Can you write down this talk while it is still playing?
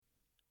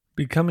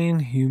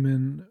Becoming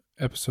Human,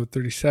 episode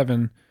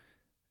 37,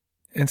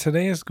 and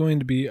today is going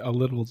to be a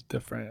little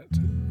different.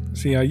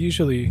 See, I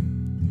usually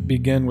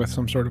begin with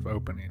some sort of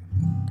opening,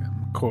 a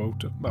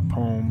quote, a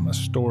poem, a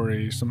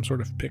story, some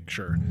sort of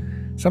picture,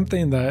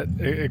 something that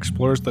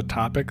explores the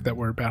topic that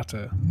we're about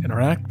to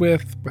interact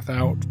with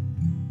without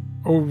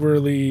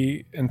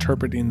overly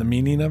interpreting the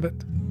meaning of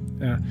it.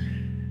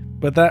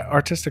 But that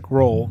artistic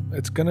role,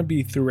 it's going to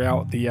be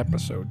throughout the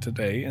episode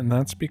today, and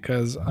that's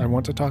because I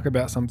want to talk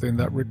about something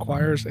that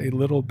requires a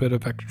little bit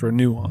of extra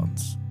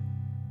nuance.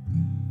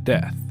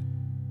 Death.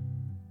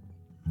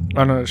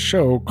 On a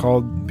show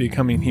called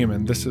Becoming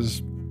Human, this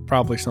is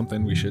probably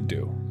something we should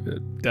do.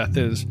 Death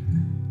is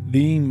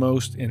the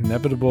most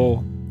inevitable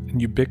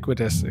and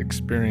ubiquitous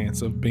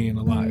experience of being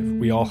alive.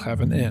 We all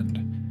have an end,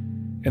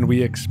 and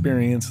we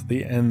experience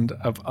the end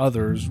of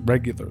others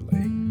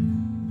regularly.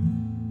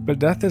 But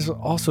death is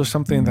also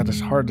something that is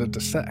hard to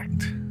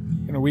dissect.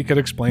 We could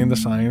explain the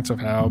science of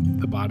how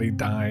the body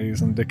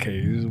dies and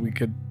decays. We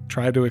could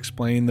try to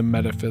explain the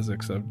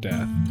metaphysics of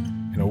death.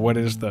 What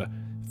is the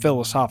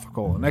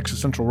philosophical and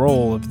existential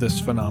role of this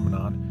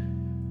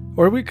phenomenon?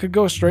 Or we could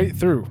go straight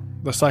through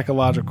the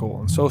psychological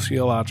and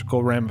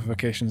sociological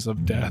ramifications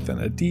of death in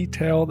a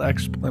detailed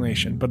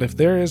explanation. But if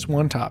there is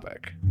one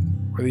topic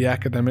where the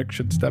academic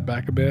should step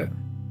back a bit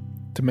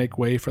to make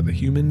way for the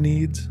human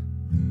needs,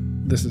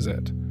 this is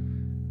it.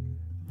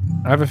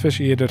 I've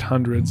officiated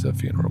hundreds of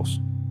funerals,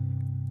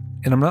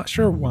 and I'm not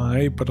sure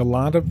why, but a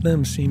lot of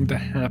them seem to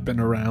happen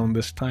around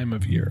this time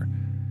of year,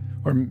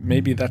 or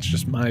maybe that's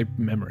just my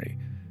memory.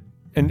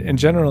 And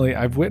generally,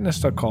 I've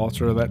witnessed a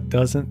culture that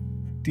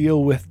doesn't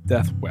deal with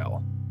death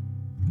well,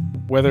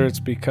 whether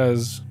it's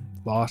because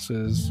loss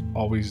is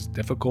always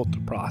difficult to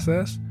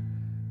process,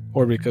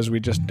 or because we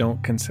just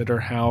don't consider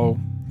how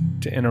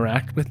to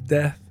interact with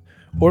death,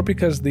 or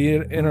because the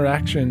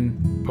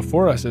interaction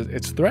before us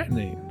it's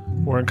threatening,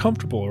 or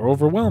uncomfortable, or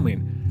overwhelming.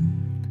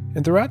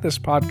 And throughout this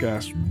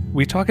podcast,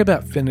 we talk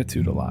about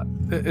finitude a lot,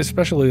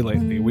 especially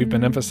lately. We've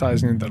been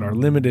emphasizing that our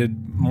limited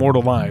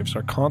mortal lives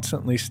are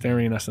constantly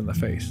staring us in the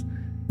face.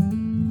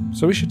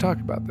 So we should talk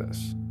about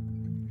this.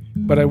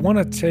 But I want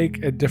to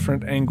take a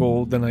different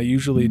angle than I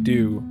usually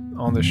do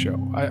on the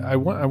show. I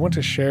want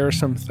to share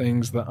some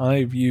things that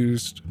I've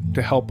used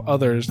to help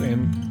others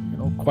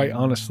and, quite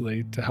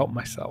honestly, to help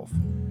myself.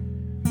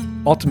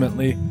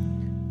 Ultimately,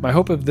 my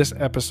hope of this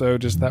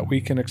episode is that we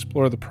can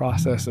explore the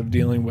process of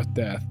dealing with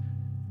death,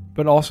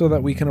 but also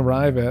that we can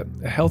arrive at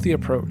a healthy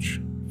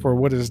approach for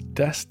what is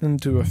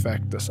destined to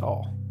affect us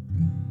all.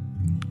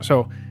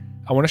 So,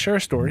 I want to share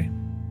a story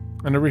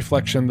and a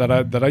reflection that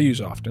I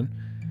use often,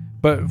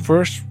 but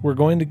first we're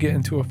going to get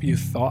into a few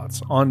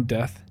thoughts on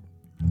death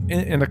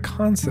in a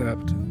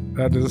concept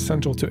that is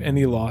essential to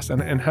any loss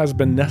and has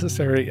been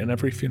necessary in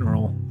every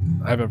funeral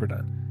I've ever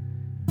done.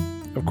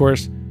 Of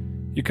course,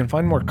 you can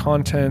find more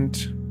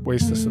content,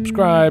 ways to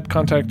subscribe,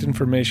 contact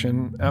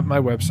information at my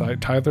website,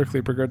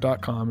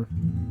 tylerkleeperger.com.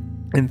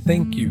 And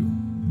thank you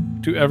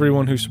to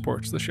everyone who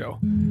supports the show.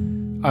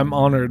 I'm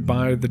honored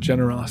by the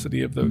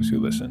generosity of those who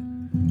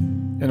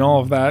listen. And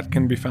all of that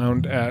can be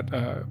found at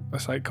a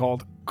site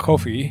called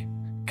Ko-fi,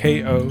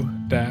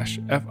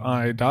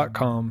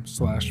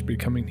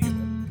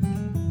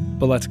 ko-fi.com/becominghuman.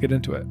 But let's get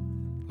into it.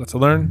 Let's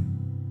learn,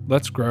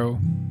 let's grow,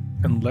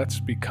 and let's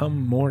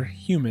become more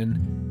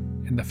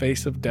human in the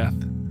face of death,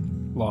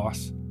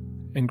 loss,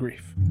 and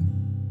grief.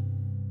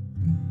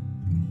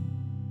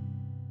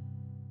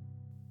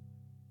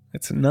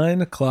 It's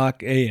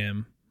 9:00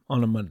 a.m.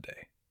 on a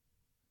Monday.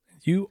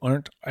 You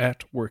aren't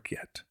at work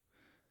yet.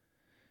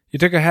 You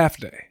took a half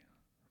day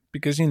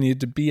because you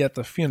need to be at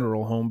the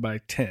funeral home by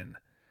 10.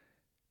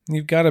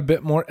 You've got a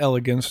bit more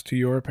elegance to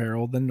your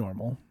apparel than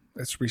normal.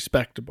 It's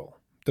respectable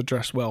to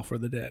dress well for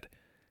the dead.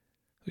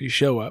 You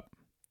show up,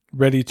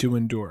 ready to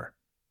endure.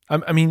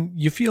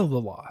 You feel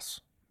the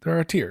loss. There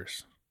are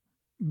tears.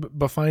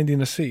 But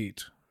finding a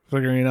seat,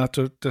 figuring out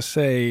to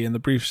say in the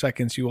brief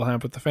seconds you will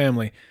have with the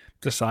family,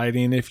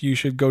 deciding if you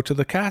should go to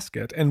the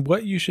casket, and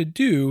what you should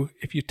do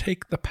if you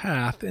take the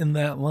path in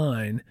that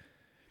line.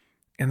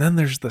 And then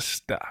there's the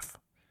stuff.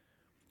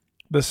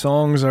 The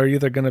songs are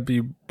either going to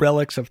be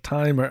relics of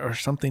time or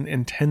something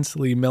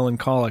intensely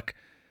melancholic,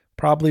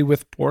 probably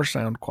with poor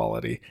sound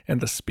quality and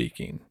the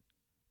speaking.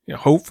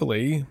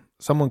 Hopefully,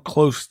 someone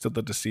close to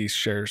the deceased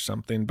shares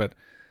something, but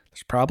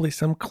there's probably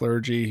some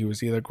clergy who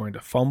is either going to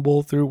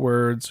fumble through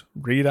words,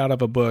 read out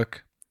of a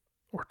book,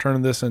 or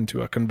turn this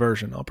into a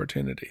conversion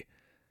opportunity.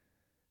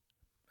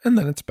 And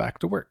then it's back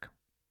to work.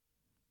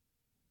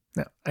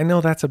 Now, I know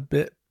that's a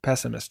bit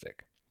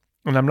pessimistic,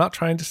 and I'm not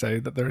trying to say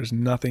that there is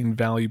nothing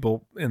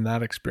valuable in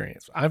that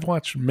experience. I've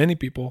watched many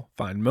people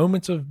find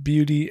moments of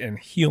beauty and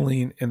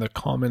healing in the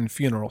common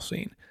funeral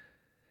scene.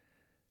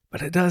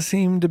 But it does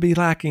seem to be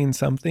lacking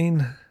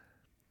something.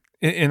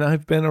 And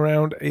I've been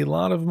around a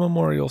lot of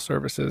memorial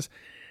services,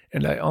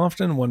 and I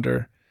often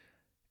wonder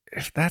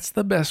if that's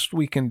the best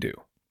we can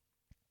do.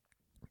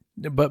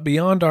 But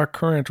beyond our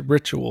current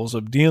rituals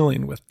of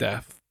dealing with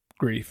death,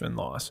 grief, and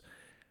loss,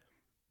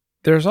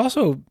 there's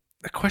also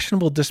a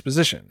questionable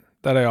disposition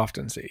that I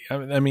often see.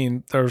 I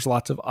mean, there's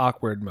lots of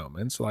awkward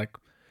moments, like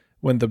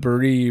when the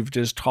bereaved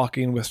is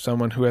talking with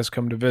someone who has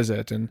come to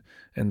visit, and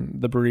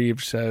the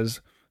bereaved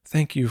says,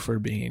 "Thank you for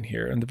being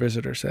here." And the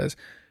visitor says,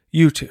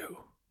 "You too."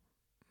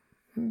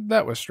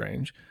 That was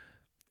strange.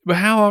 But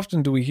how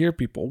often do we hear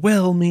people,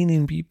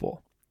 well-meaning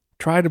people,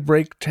 try to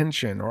break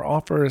tension or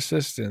offer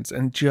assistance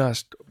and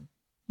just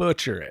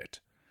butcher it?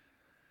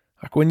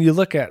 Like when you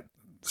look at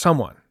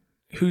someone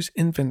whose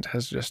infant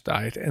has just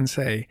died and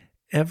say,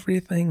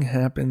 everything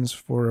happens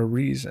for a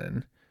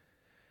reason,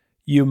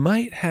 you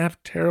might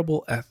have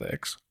terrible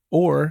ethics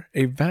or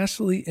a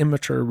vastly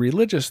immature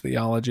religious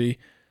theology,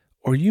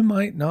 or you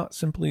might not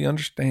simply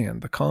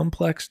understand the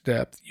complex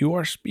depth you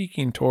are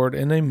speaking toward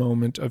in a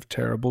moment of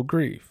terrible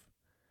grief.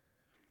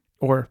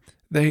 Or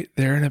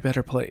they're in a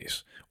better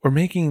place, or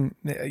making,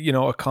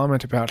 a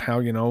comment about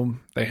how,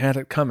 they had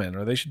it coming,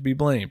 or they should be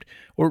blamed,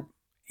 or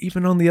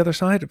even on the other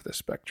side of the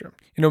spectrum.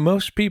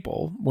 Most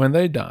people, when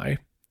they die,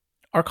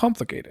 are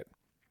complicated,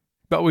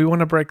 but we want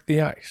to break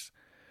the ice.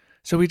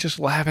 So we just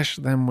lavish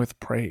them with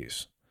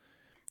praise,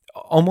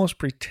 almost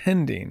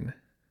pretending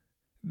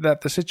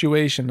that the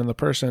situation and the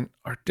person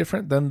are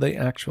different than they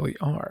actually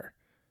are.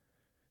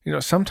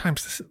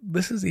 Sometimes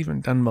this is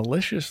even done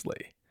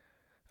maliciously.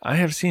 I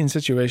have seen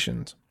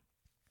situations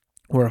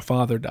where a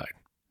father died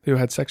who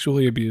had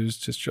sexually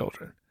abused his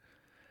children.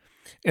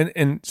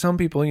 And some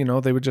people,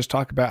 they would just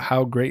talk about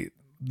how great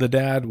the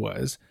dad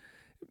was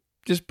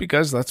just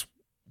because that's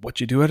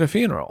what you do at a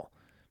funeral.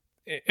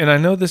 And I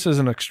know this is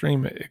an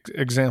extreme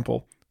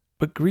example,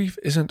 but grief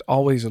isn't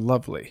always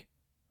lovely.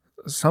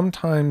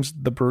 Sometimes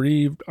the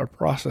bereaved are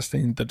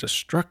processing the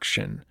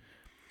destruction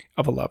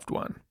of a loved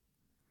one.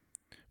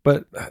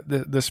 But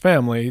this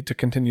family, to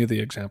continue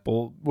the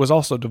example, was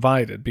also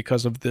divided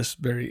because of this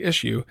very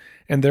issue,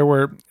 and there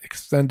were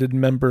extended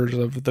members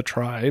of the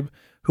tribe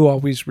who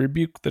always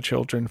rebuked the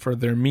children for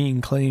their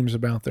mean claims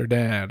about their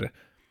dad.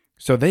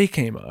 So they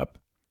came up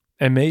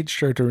and made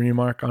sure to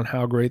remark on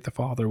how great the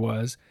father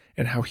was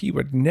and how he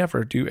would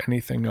never do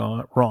anything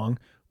wrong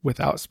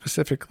without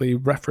specifically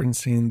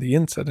referencing the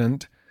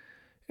incident.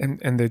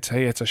 And they'd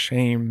say it's a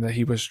shame that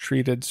he was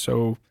treated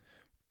so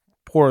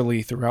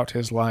poorly throughout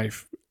his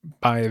life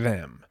by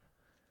them.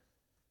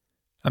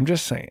 I'm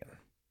just saying,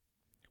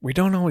 we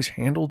don't always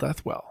handle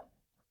death well.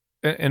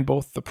 In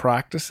both the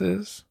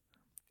practices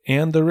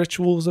and the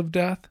rituals of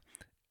death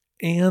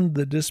and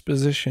the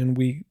disposition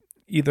we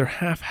either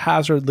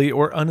haphazardly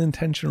or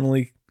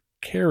unintentionally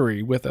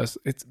carry with us,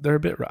 they're a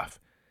bit rough.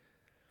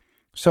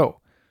 So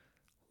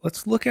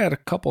let's look at a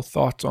couple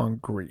thoughts on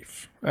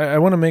grief. I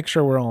want to make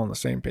sure we're all on the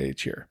same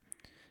page here.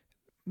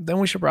 Then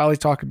we should probably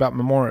talk about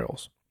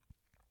memorials.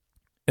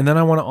 And then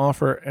I want to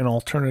offer an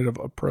alternative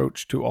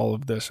approach to all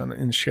of this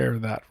and share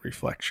that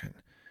reflection.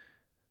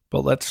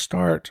 But let's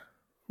start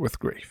with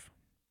grief.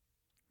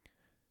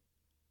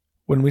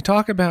 When we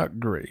talk about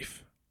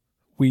grief,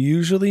 we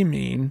usually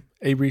mean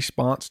a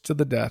response to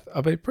the death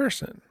of a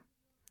person,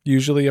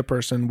 usually a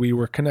person we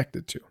were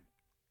connected to.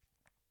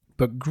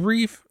 But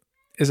grief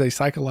is a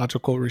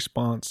psychological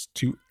response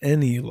to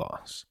any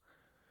loss.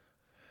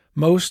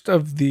 Most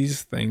of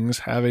these things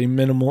have a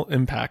minimal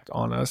impact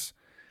on us.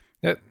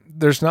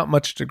 There's not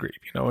much to grieve,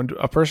 and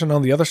a person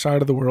on the other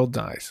side of the world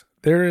dies.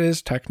 There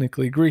is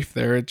technically grief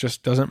there. It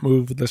just doesn't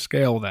move the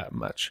scale that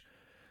much.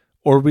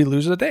 Or we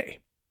lose a day.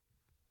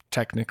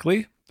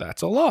 Technically,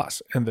 that's a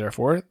loss, and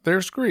therefore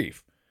there's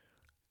grief.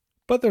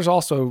 But there's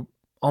also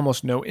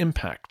almost no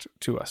impact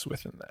to us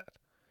within that.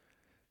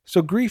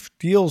 So grief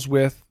deals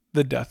with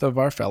the death of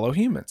our fellow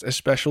humans,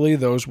 especially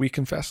those we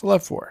confess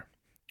love for.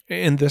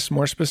 And this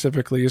more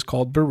specifically is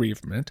called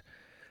bereavement,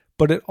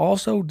 but it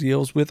also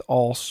deals with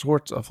all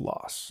sorts of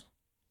loss.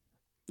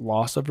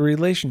 Loss of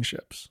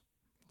relationships,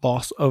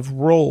 loss of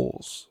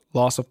roles,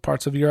 loss of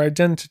parts of your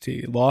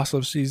identity, loss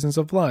of seasons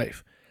of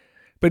life.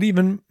 But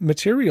even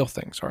material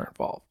things are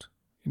involved.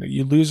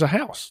 You lose a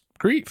house,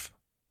 grief.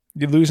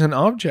 You lose an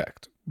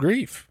object,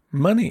 grief.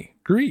 Money,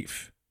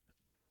 grief.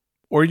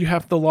 Or you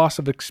have the loss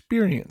of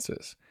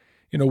experiences.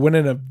 When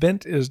an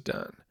event is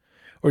done,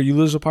 or you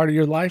lose a part of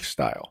your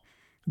lifestyle.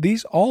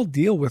 These all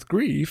deal with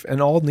grief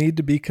and all need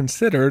to be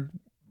considered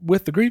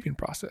with the grieving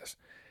process.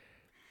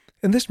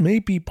 And this may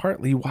be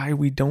partly why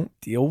we don't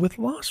deal with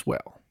loss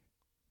well,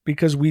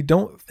 because we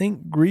don't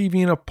think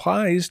grieving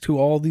applies to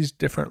all these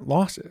different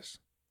losses.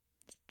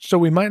 So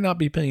we might not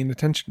be paying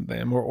attention to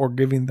them or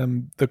giving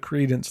them the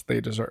credence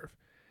they deserve.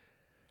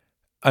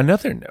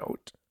 Another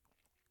note,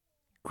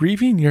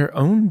 grieving your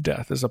own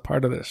death is a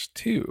part of this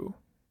too.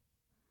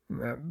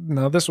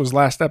 Now, this was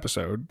last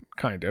episode,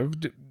 kind of.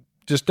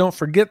 Just don't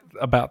forget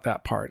about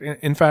that part.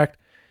 In fact,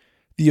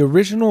 the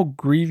original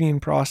grieving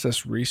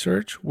process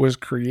research was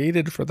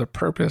created for the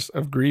purpose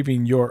of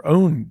grieving your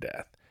own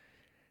death.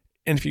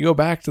 And if you go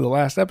back to the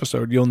last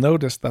episode, you'll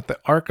notice that the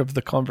arc of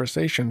the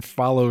conversation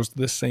follows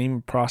the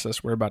same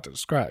process we're about to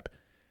describe.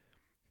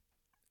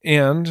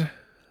 And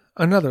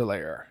another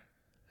layer.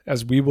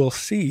 As we will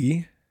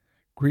see,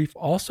 grief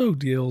also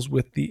deals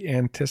with the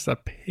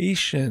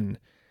anticipation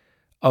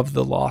of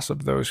the loss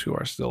of those who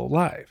are still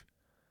alive.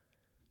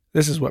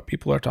 This is what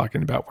people are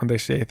talking about when they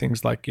say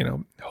things like,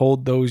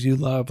 hold those you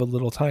love a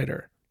little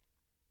tighter.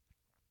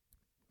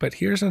 But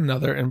here's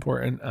another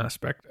important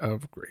aspect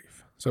of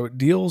grief. So it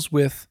deals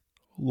with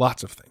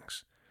lots of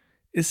things,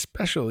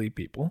 especially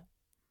people.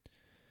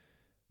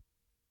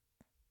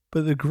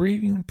 But the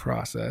grieving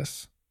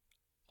process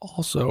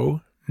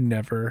also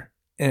never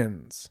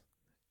ends.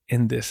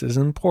 And this is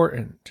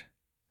important.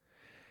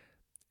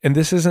 And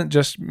this isn't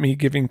just me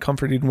giving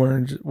comforting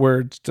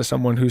words to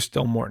someone who's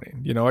still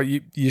mourning.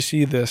 You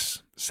see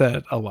this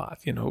said a lot,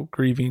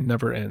 grieving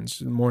never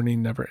ends,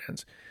 mourning never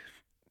ends.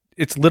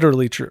 It's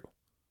literally true.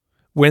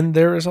 When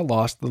there is a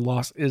loss, the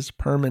loss is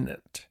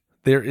permanent.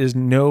 There is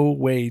no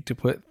way to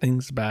put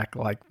things back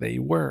like they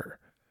were.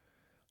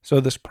 So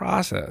this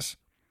process,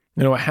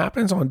 it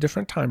happens on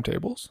different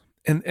timetables,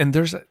 and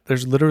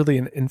there's literally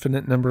an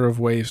infinite number of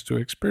ways to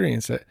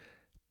experience it,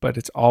 but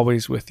it's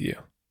always with you.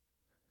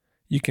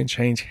 You can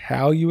change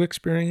how you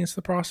experience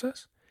the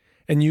process,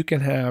 and you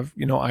can have,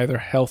 either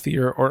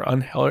healthier or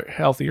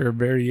unhealthier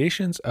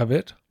variations of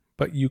it,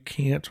 but you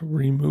can't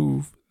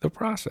remove the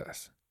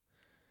process.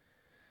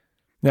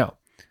 Now,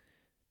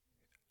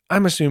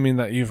 I'm assuming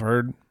that you've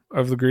heard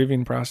of the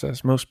grieving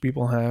process. Most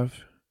people have.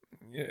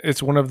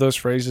 It's one of those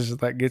phrases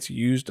that gets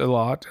used a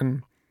lot,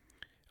 and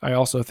I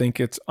also think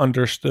it's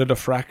understood a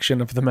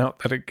fraction of the amount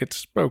that it gets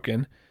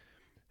spoken.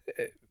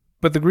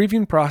 But the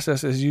grieving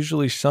process is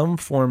usually some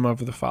form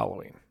of the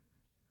following: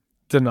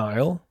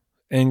 denial,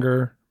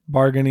 anger,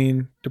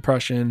 bargaining,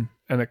 depression,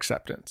 and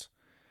acceptance.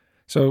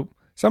 So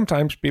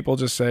sometimes people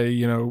just say,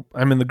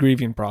 I'm in the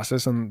grieving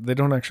process, and they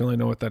don't actually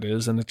know what that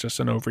is, and it's just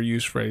an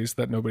overused phrase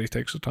that nobody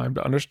takes the time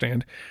to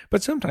understand.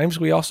 But sometimes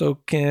we also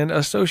can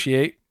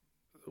associate,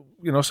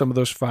 some of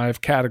those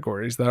 5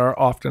 categories that are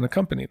often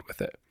accompanied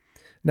with it.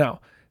 Now,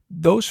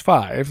 those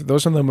 5,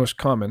 those are the most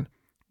common,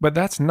 but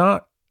that's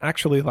not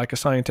actually like a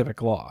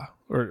scientific law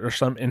or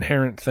some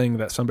inherent thing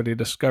that somebody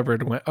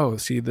discovered and went, oh,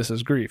 see, this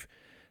is grief.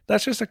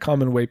 That's just a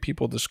common way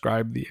people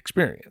describe the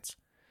experience.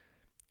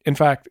 In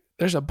fact,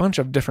 there's a bunch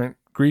of different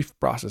grief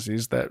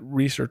processes that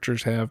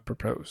researchers have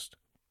proposed.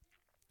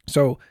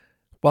 So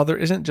while there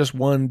isn't just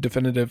one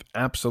definitive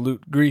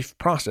absolute grief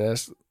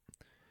process,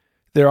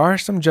 there are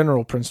some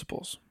general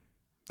principles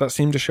that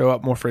seem to show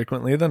up more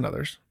frequently than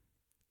others,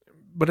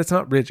 but it's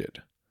not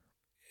rigid.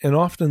 And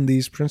often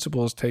these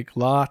principles take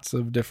lots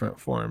of different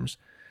forms.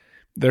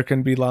 There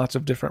can be lots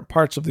of different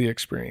parts of the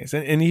experience.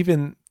 And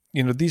even,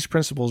 these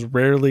principles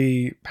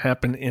rarely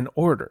happen in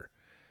order.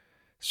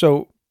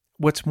 So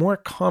what's more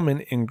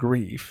common in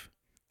grief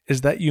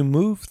is that you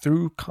move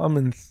through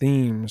common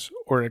themes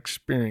or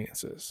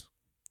experiences.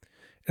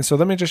 And so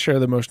let me just share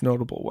the most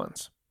notable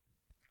ones.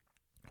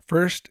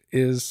 First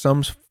is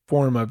some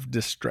form of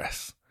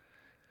distress,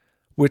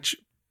 which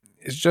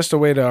is just a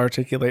way to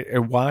articulate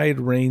a wide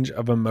range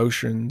of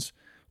emotions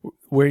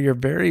where you're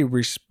very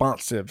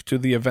responsive to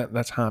the event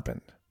that's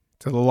happened,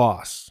 to the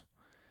loss.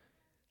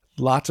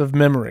 Lots of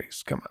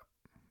memories come up.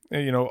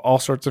 All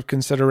sorts of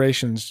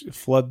considerations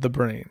flood the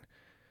brain.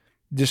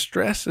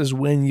 Distress is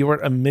when your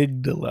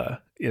amygdala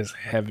is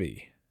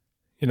heavy.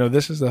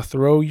 This is to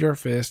throw your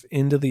fist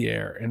into the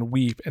air and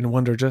weep and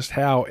wonder just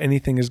how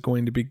anything is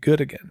going to be good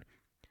again.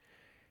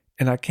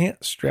 And I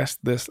can't stress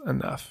this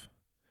enough.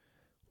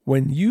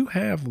 When you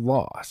have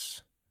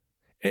loss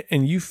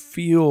and you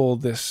feel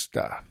this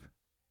stuff,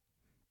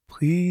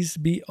 please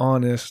be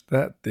honest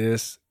that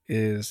this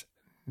is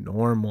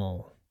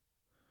normal.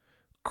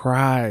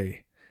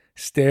 Cry,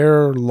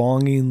 stare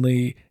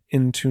longingly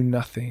into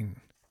nothing.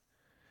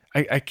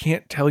 I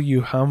can't tell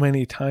you how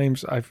many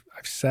times I've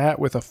sat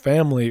with a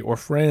family or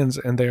friends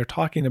and they're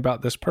talking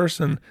about this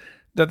person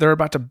that they're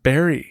about to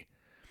bury,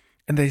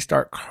 and they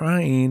start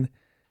crying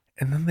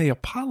and then they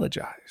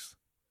apologize.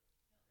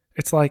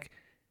 It's like,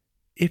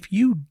 if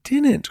you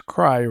didn't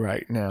cry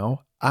right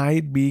now,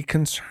 I'd be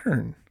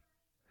concerned.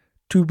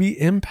 To be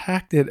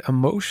impacted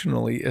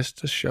emotionally is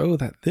to show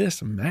that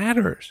this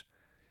matters.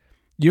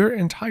 Your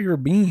entire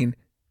being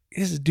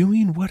is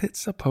doing what it's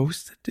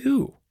supposed to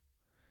do.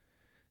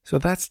 So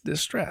that's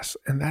distress,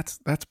 and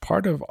that's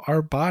part of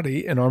our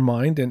body and our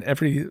mind and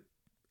every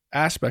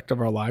aspect of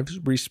our lives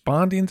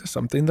responding to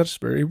something that's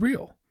very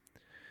real.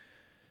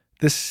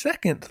 The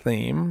second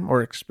theme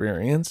or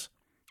experience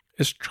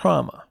is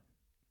trauma.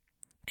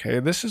 Okay,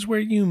 this is where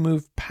you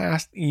move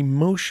past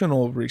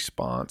emotional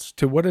response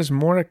to what is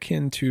more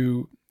akin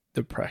to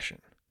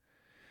depression.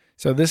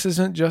 So this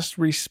isn't just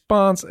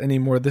response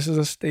anymore. This is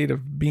a state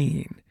of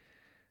being.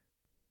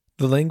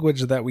 The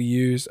language that we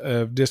use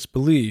of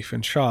disbelief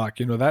and shock,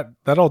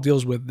 that all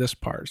deals with this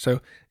part. So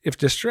if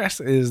distress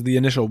is the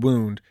initial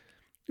wound,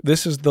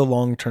 this is the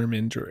long-term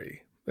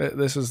injury.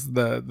 This is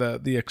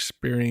the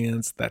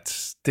experience that's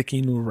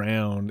sticking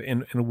around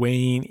and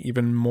weighing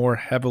even more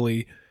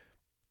heavily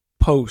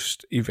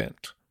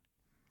post-event.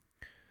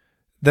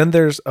 Then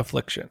there's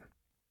affliction.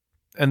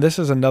 And this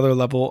is another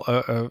level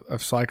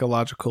of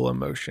psychological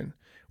emotion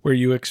where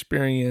you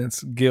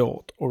experience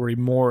guilt or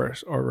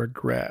remorse or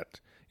regret.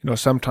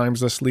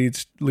 Sometimes this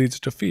leads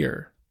to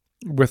fear.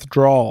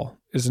 Withdrawal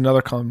is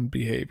another common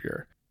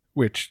behavior,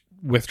 which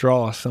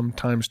withdrawal is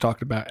sometimes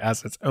talked about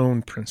as its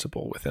own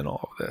principle within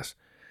all of this.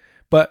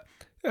 But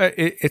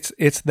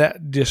it's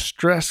that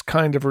distress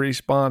kind of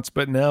response,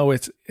 but now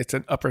it's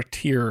an upper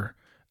tier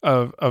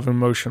of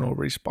emotional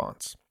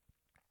response.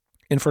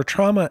 And for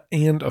trauma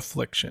and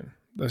affliction,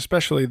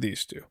 especially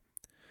these two,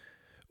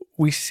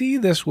 we see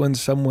this when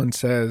someone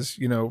says,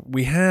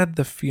 we had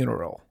the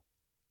funeral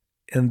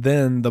and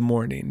then the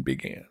mourning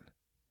began.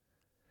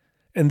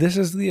 And this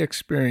is the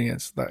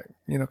experience that,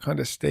 kind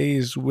of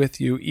stays with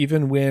you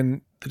even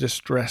when the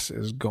distress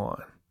is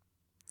gone.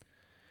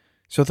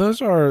 So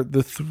those are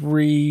the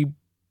three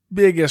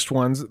biggest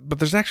ones, but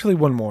there's actually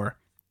one more.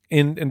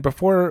 And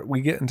before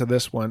we get into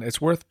this one,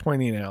 it's worth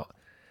pointing out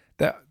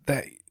that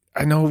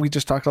I know we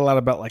just talked a lot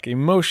about like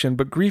emotion,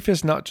 but grief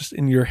is not just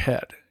in your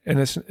head, and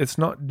it's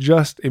not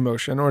just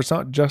emotion, or it's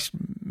not just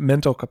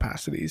mental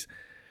capacities.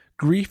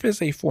 Grief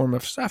is a form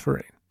of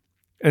suffering,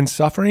 and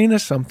suffering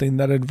is something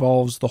that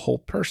involves the whole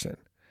person.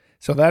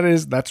 So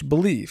that's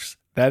beliefs,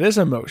 that is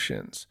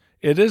emotions,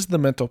 it is the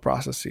mental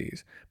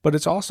processes, but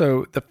it's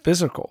also the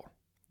physical,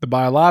 the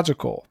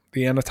biological,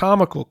 the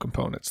anatomical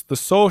components, the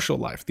social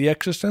life, the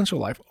existential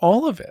life,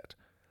 all of it.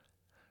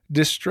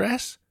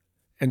 Distress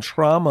and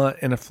trauma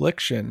and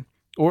affliction,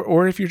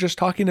 or if you're just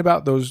talking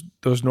about those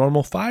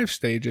normal 5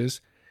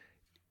 stages,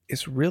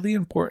 it's really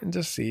important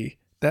to see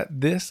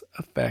that this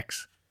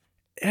affects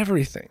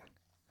everything.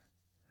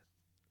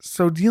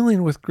 So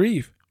dealing with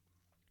grief,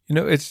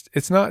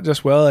 it's not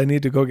just, I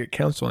need to go get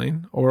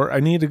counseling or I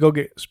need to go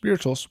get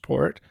spiritual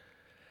support,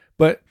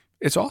 but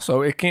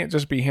it can't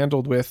just be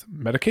handled with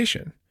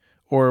medication,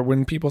 or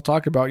when people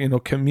talk about,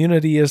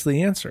 community is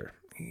the answer.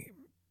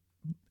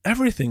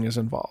 Everything is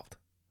involved,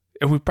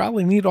 and we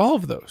probably need all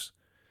of those.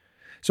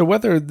 So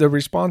whether the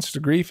response to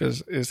grief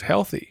is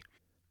healthy,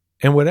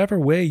 and whatever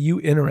way you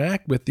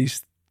interact with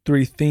these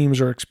 3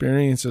 themes or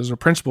experiences or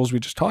principles we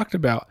just talked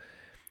about,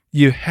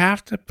 you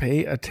have to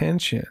pay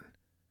attention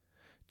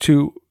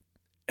to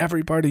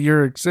every part of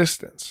your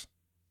existence,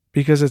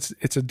 because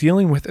it's a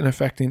dealing with and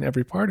affecting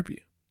every part of you.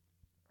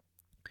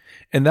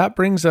 And that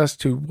brings us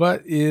to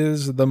what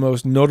is the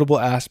most notable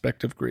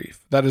aspect of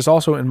grief. That is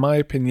also, in my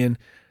opinion,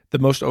 the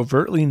most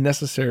overtly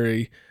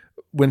necessary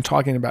when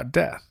talking about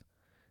death.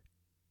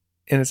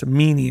 And it's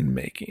meaning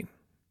making.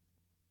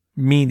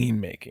 Meaning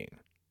making.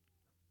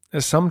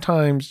 As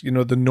sometimes,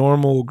 the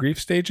normal grief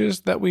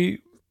stages that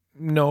we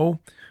know,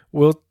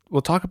 we'll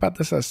talk about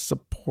this as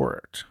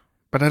support,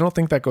 but I don't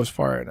think that goes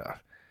far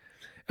enough.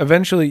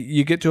 Eventually,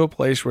 you get to a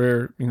place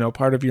where,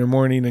 part of your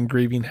mourning and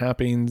grieving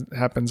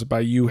happens by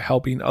you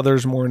helping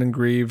others mourn and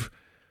grieve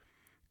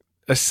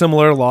a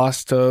similar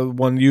loss to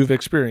one you've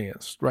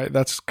experienced, right?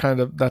 That's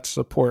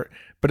support,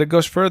 but it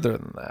goes further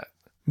than that.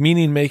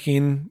 Meaning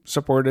making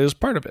support is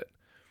part of it.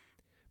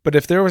 But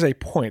if there was a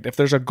point, if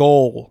there's a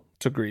goal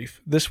to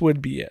grief, this would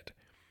be it.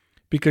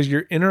 Because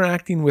you're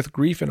interacting with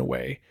grief in a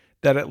way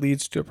that it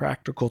leads to a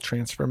practical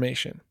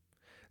transformation.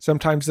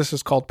 Sometimes this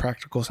is called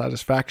practical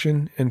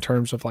satisfaction in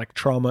terms of like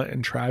trauma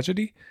and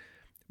tragedy,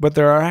 but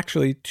there are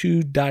actually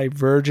 2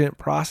 divergent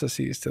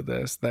processes to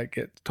this that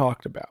get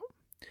talked about.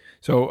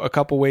 So a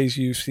couple ways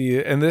you see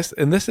it, and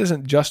this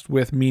isn't just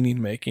with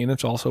meaning making,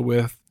 it's also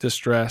with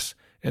distress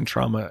and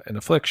trauma and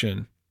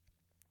affliction.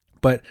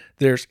 But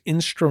there's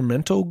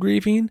instrumental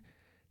grieving,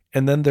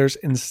 and then there's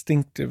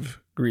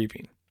instinctive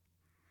grieving.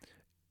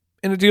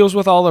 And it deals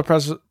with all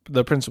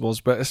the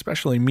principles, but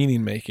especially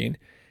meaning making.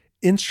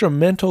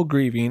 Instrumental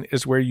grieving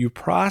is where you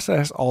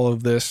process all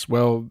of this,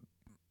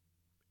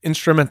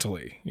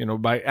 instrumentally,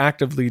 by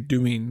actively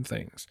doing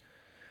things.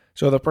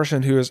 So the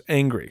person who is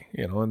angry,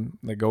 and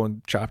they go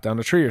and chop down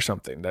a tree or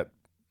something, that's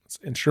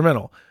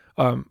instrumental.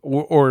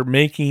 Or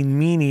making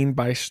meaning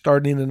by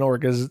starting an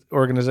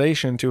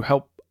organization to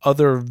help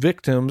other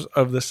victims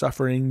of the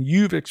suffering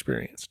you've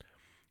experienced.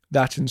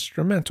 That's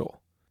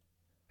instrumental.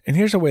 And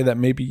here's a way that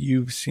maybe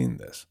you've seen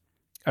this.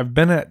 I've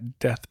been at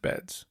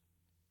deathbeds,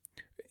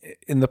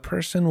 and the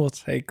person will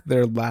take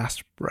their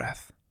last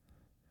breath,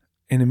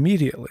 and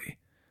immediately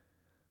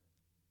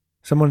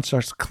someone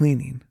starts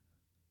cleaning,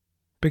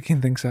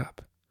 picking things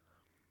up.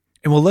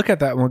 And we'll look at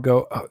that and we'll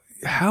go, oh,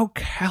 how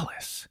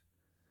callous,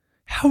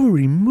 how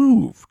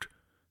removed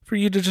for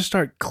you to just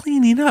start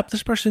cleaning up.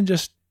 This person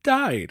just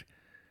died.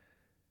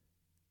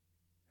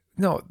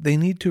 No, they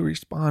need to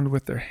respond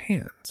with their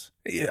hands.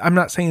 I'm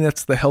not saying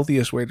that's the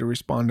healthiest way to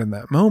respond in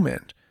that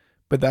moment,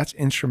 but that's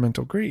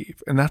instrumental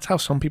grief. And that's how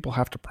some people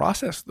have to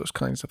process those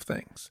kinds of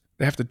things.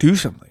 They have to do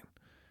something.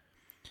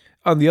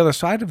 On the other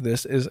side of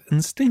this is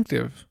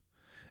instinctive.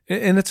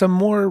 And it's a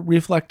more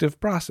reflective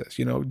process.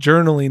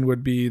 Journaling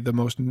would be the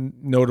most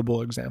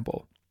notable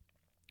example.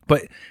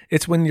 But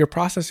it's when you're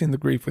processing the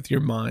grief with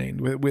your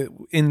mind, with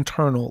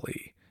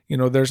internally.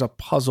 There's a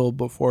puzzle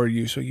before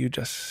you, so you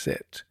just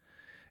sit.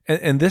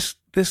 And this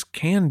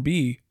can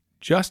be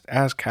just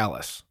as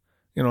callous.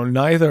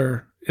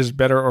 Neither is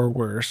better or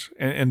worse,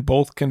 and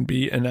both can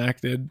be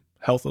enacted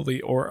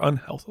healthily or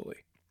unhealthily.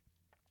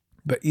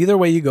 But either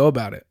way you go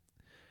about it,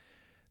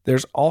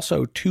 there's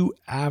also 2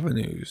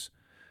 avenues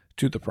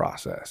to the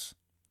process.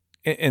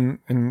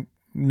 And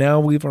now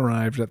we've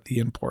arrived at the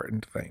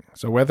important thing.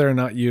 So whether or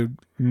not you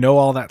know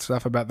all that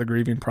stuff about the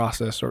grieving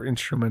process or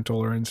instrumental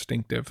or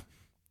instinctive,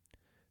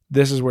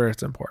 this is where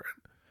it's important.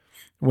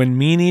 When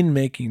meaning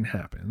making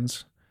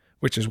happens,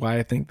 which is why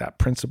I think that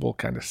principle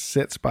kind of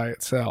sits by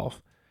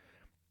itself,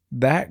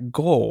 that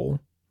goal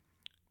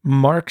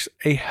marks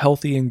a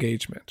healthy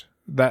engagement,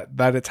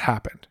 that it's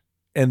happened.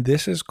 And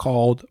this is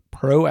called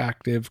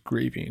proactive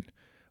grieving,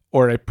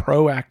 or a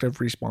proactive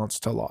response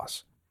to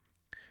loss.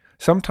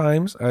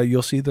 Sometimes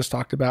you'll see this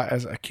talked about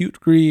as acute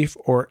grief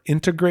or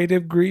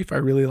integrative grief. I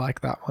really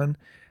like that one,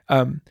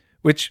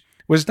 which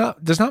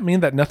does not mean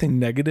that nothing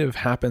negative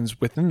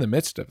happens within the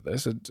midst of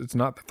this. It's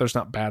not that there's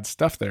not bad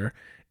stuff there.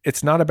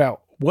 It's not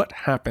about what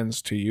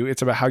happens to you.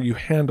 It's about how you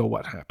handle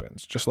what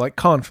happens. Just like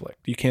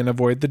conflict. You can't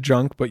avoid the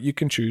junk, but you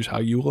can choose how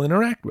you will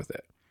interact with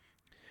it.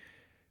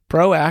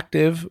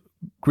 Proactive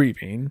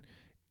grieving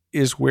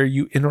is where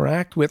you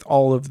interact with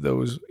all of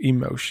those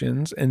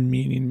emotions and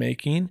meaning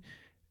making,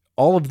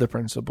 all of the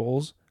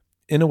principles,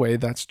 in a way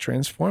that's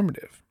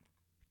transformative.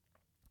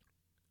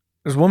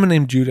 There's a woman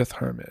named Judith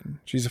Herman.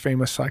 She's a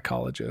famous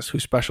psychologist who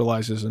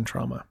specializes in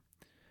trauma.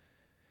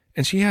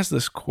 And she has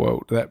this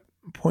quote that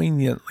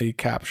poignantly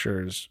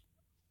captures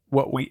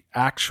what we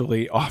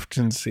actually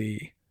often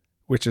see,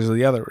 which is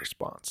the other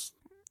response.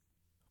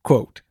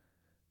 Quote,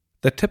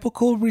 "The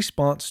typical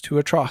response to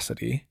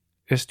atrocity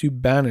is to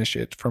banish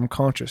it from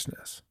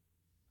consciousness."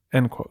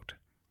 End quote.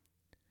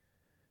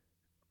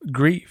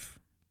 Grief,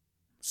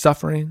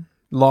 suffering,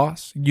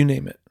 loss, you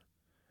name it.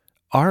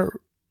 Our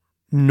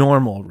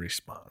normal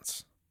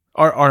response,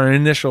 our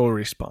initial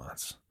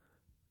response,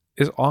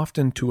 is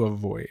often to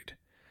avoid.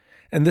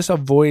 And this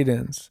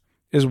avoidance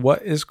is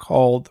what is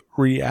called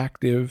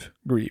reactive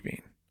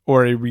grieving,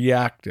 or a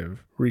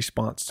reactive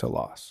response to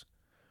loss.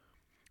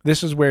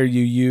 This is where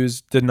you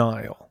use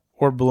denial,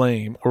 or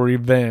blame, or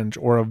revenge,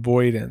 or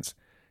avoidance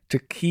to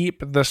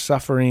keep the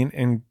suffering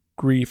and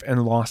grief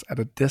and loss at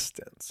a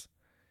distance.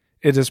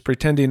 It is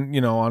pretending,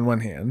 on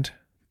one hand,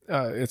 you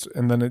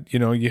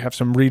have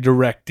some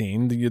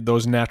redirecting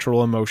those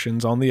natural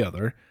emotions on the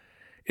other.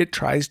 It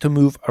tries to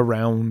move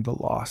around the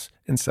loss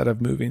instead of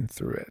moving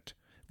through it.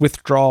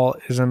 Withdrawal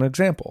is an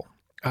example.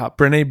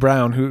 Brené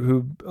Brown,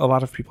 who a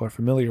lot of people are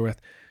familiar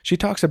with, she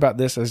talks about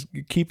this as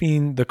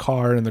keeping the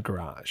car in the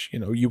garage.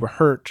 You were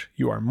hurt,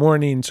 you are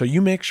mourning, so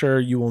you make sure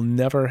you will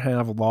never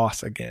have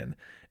loss again.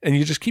 And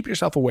you just keep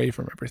yourself away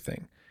from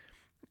everything.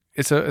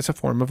 It's a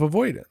form of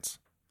avoidance.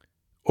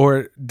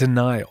 Or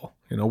denial,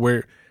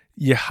 where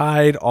you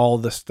hide all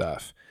the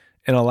stuff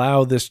and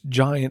allow this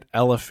giant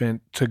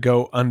elephant to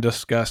go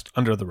undiscussed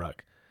under the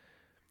rug.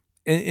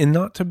 And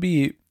not to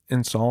be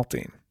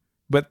insulting,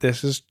 but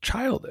this is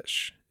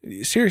childish.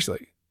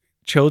 Seriously,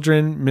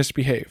 children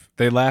misbehave.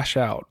 They lash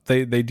out.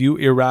 They do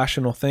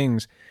irrational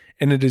things.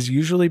 And it is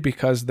usually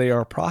because they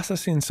are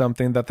processing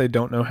something that they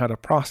don't know how to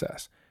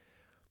process.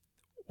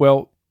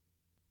 Well,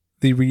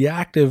 the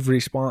reactive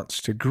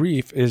response to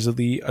grief is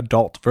the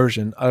adult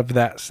version of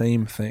that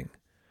same thing.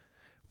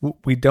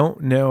 We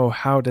don't know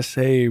how to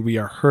say we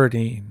are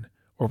hurting,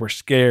 or we're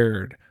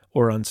scared,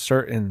 or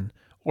uncertain,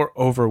 or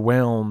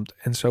overwhelmed,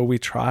 and so we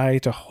try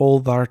to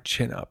hold our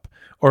chin up,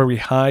 or we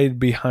hide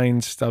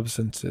behind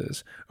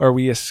substances, or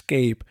we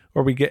escape,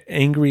 or we get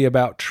angry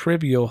about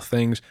trivial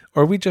things,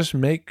 or we just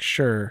make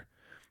sure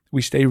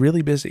we stay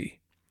really busy.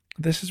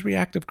 This is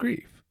reactive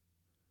grief.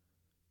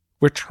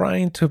 We're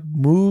trying to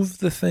move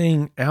the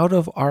thing out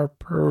of our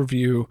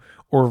purview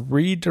or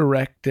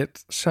redirect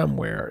it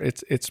somewhere.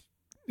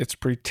 It's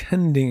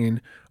pretending,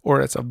 or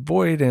it's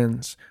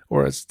avoidance,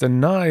 or it's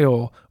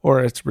denial,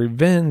 or it's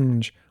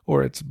revenge,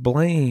 or it's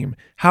blame.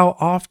 How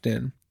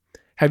often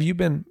have you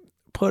been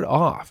put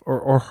off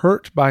or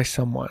hurt by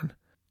someone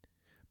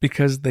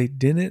because they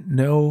didn't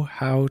know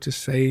how to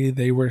say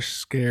they were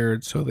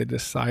scared, so they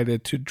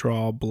decided to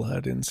draw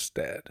blood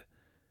instead?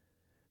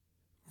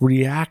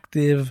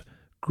 Reactive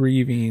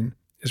grieving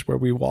is where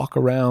we walk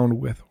around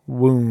with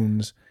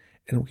wounds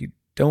and we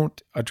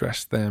don't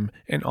address them,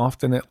 and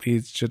often it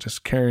leads to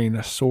just carrying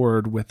a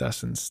sword with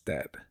us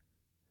instead.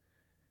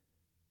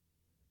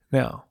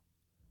 Now,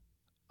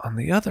 on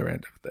the other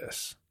end of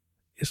this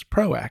is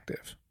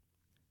proactive.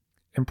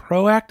 And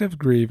proactive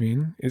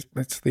grieving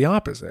it's the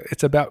opposite.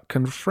 It's about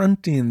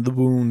confronting the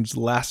wounds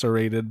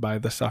lacerated by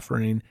the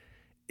suffering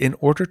in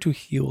order to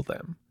heal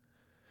them.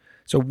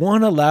 So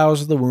one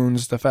allows the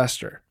wounds to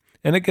fester,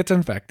 and it gets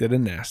infected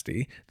and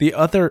nasty. The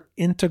other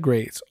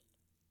integrates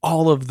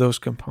all of those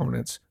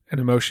components and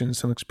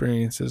emotions and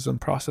experiences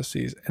and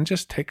processes and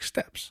just takes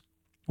steps,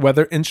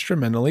 whether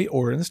instrumentally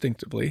or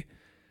instinctively,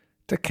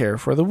 to care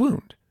for the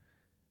wound.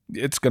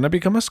 It's going to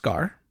become a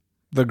scar.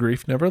 The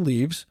grief never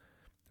leaves,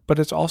 but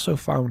it's also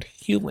found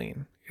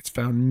healing. It's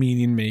found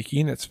meaning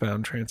making. It's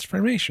found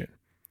transformation.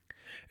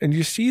 And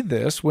you see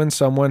this when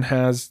someone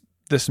has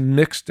this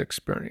mixed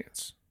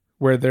experience,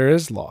 where there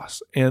is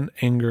loss and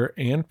anger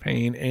and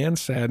pain and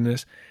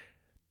sadness,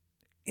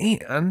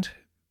 and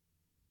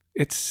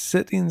it's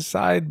sitting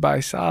side by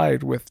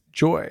side with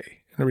joy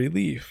and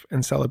relief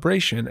and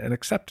celebration and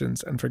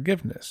acceptance and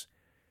forgiveness.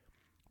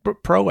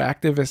 But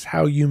proactive is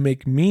how you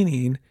make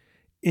meaning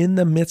in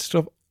the midst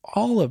of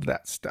all of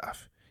that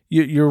stuff.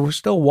 You're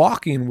still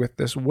walking with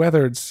this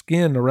weathered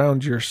skin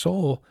around your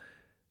soul,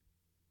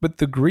 but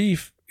the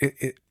grief,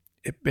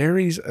 it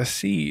buries a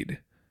seed,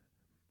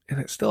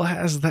 and it still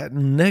has that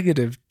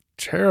negative,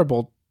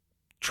 terrible,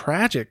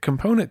 tragic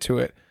component to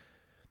it,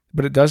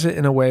 but it does it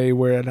in a way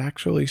where it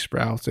actually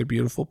sprouts a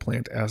beautiful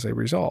plant as a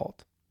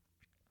result.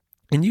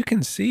 And you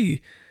can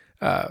see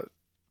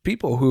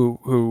people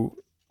who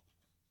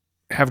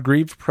have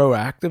grieved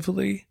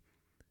proactively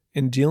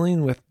in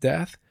dealing with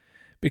death,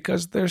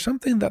 because there's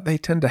something that they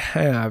tend to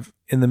have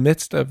in the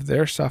midst of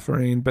their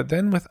suffering, but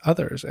then with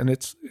others, and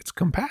it's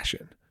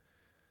compassion.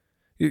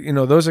 You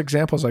know, those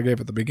examples I gave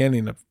at the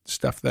beginning of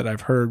stuff that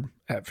I've heard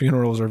at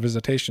funerals or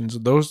visitations,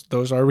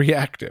 those are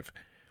reactive.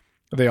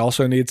 They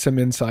also need some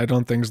insight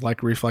on things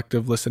like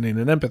reflective listening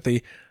and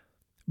empathy,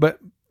 but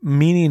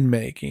meaning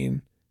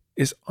making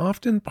is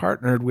often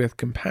partnered with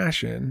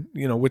compassion,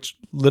 which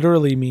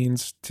literally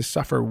means to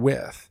suffer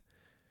with.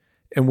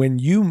 And when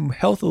you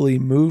healthily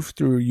move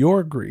through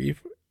your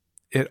grief,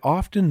 it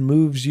often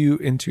moves you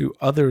into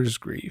others'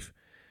 grief,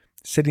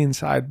 sitting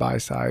side by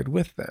side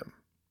with them.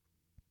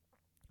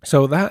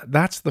 So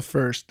that's the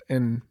first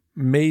and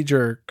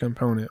major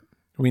component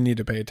we need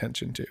to pay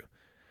attention to.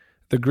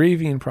 The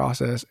grieving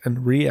process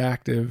and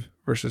reactive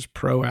versus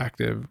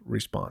proactive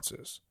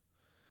responses.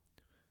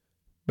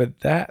 But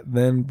that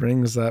then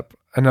brings up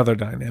another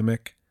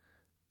dynamic,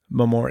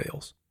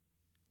 memorials.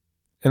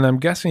 And I'm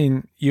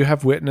guessing you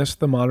have witnessed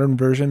the modern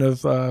version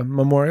of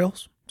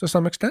memorials to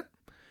some extent.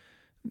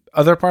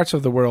 Other parts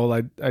of the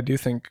world, I do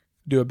think,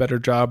 do a better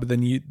job than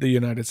the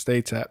United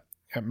States at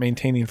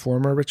maintaining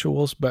former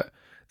rituals, but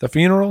the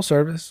funeral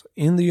service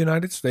in the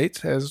United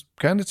States has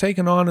kind of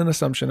taken on an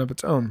assumption of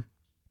its own.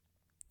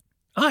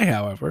 I,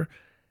 however,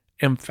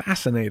 am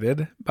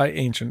fascinated by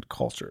ancient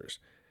cultures,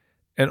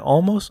 and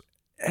almost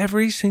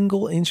every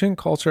single ancient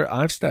culture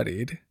I've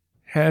studied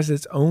has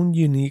its own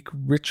unique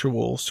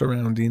ritual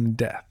surrounding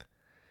death.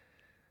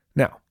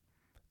 Now,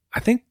 I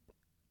think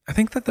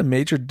that the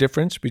major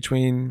difference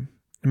between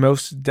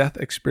most death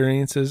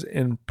experiences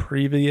in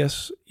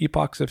previous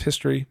epochs of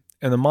history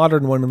and the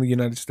modern one in the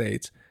United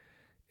States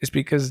is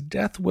because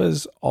death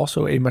was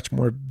also a much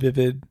more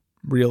vivid,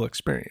 real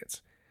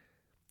experience.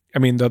 I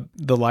mean,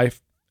 the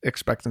life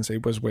expectancy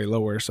was way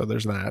lower, so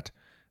there's that.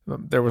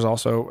 There was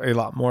also a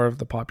lot more of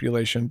the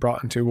population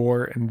brought into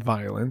war and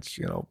violence.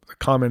 The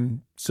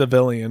common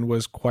civilian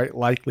was quite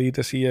likely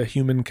to see a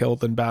human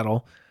killed in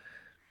battle.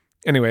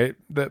 Anyway,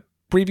 the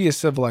previous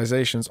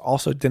civilizations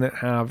also didn't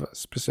have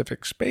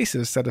specific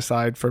spaces set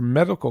aside for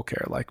medical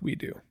care like we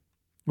do.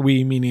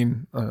 We,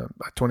 meaning a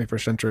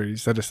 21st century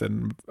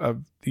citizen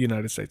of the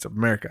United States of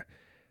America.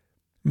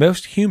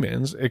 Most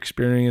humans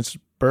experience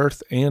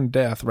birth and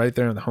death right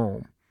there in the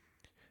home.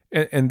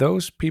 And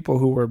those people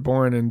who were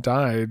born and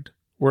died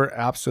were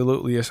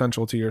absolutely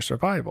essential to your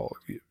survival.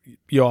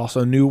 You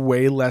also knew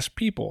way less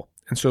people.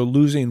 And so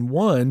losing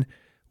one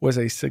was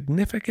a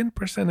significant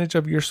percentage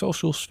of your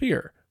social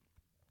sphere.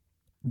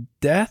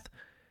 Death,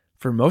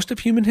 for most of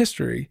human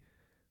history,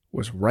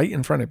 was right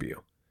in front of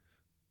you.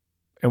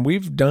 And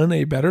we've done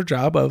a better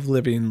job of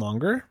living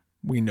longer.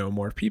 We know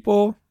more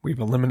people.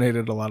 We've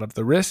eliminated a lot of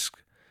the risk.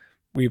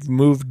 We've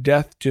moved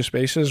death to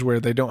spaces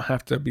where they don't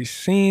have to be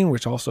seen,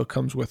 which also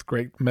comes with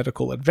great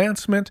medical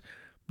advancement.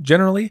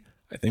 Generally,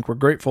 I think we're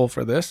grateful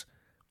for this.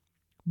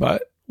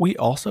 But we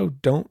also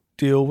don't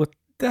deal with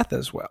death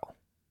as well.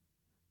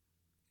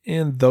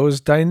 And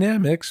those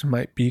dynamics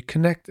might be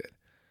connected.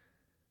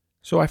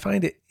 So I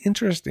find it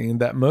interesting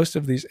that most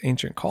of these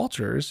ancient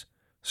cultures,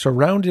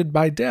 surrounded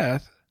by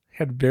death,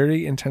 had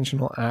very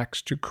intentional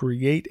acts to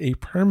create a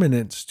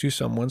permanence to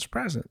someone's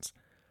presence.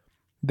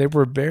 They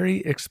were very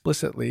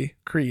explicitly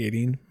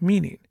creating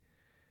meaning.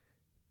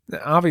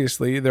 Now,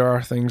 obviously, there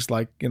are things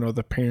like,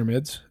 the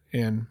pyramids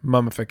and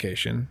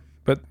mummification,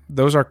 but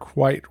those are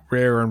quite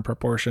rare in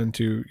proportion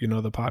to,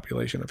 the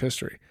population of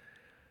history.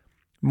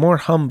 More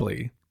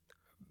humbly,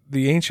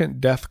 the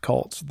ancient death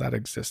cults that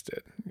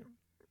existed,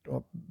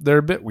 well, they're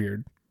a bit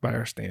weird by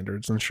our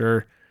standards, and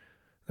sure,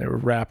 they were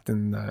wrapped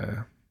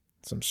in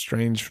some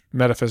strange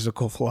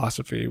metaphysical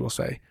philosophy, we'll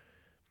say.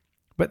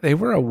 But they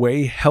were a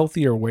way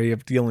healthier way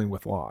of dealing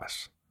with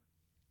loss.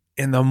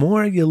 And the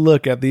more you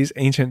look at these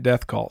ancient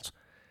death cults,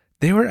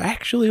 they were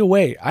actually a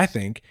way, I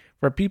think,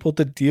 for people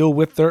to deal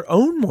with their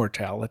own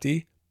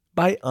mortality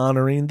by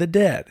honoring the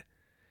dead.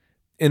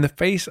 In the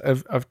face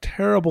of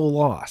terrible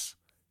loss,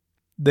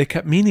 they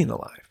kept meaning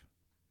alive.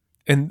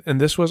 And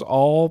this was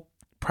all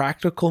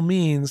practical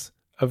means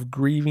of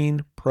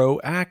grieving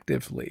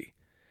proactively.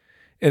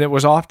 And it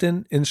was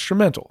often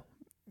instrumental.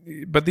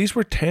 But these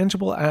were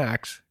tangible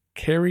acts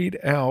carried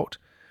out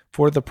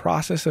for the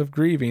process of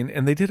grieving,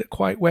 and they did it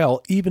quite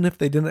well, even if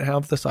they didn't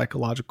have the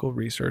psychological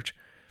research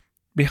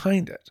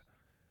behind it.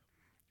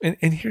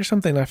 And here's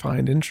something I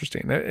find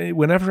interesting.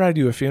 Whenever I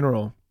do a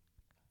funeral,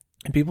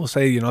 and people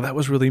say, that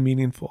was really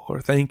meaningful,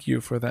 or thank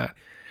you for that,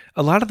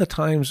 A lot of the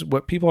times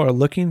what people are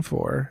looking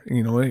for,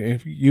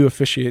 if you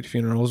officiate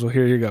funerals, well,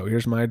 here you go.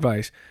 Here's my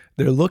advice.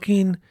 They're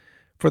looking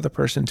for the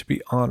person to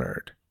be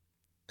honored.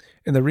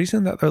 And the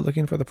reason that they're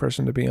looking for the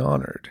person to be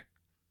honored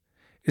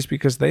is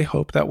because they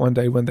hope that one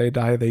day when they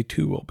die, they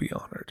too will be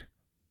honored.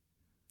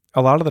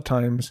 A lot of the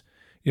times,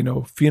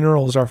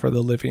 funerals are for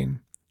the living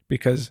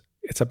because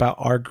it's about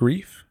our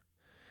grief.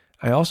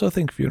 I also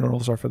think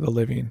funerals are for the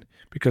living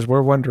because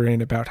we're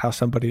wondering about how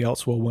somebody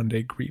else will one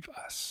day grieve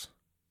us.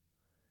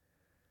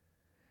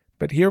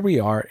 But here we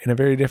are in a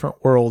very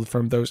different world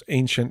from those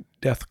ancient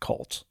death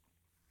cults.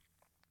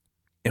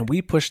 And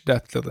we push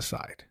death to the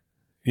side,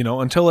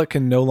 until it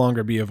can no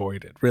longer be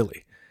avoided,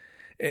 really.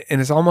 And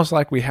it's almost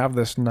like we have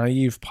this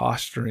naive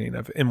posturing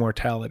of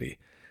immortality.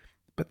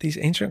 But these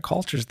ancient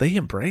cultures, they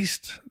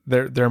embraced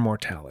their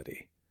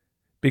mortality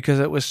because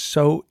it was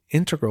so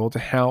integral to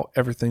how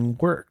everything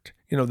worked.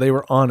 They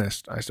were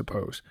honest, I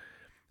suppose.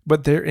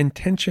 But their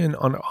intention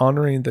on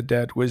honoring the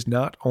dead was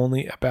not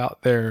only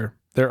about their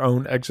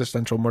own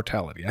existential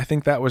mortality. I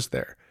think that was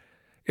there.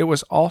 It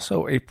was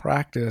also a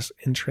practice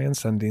in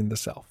transcending the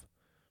self,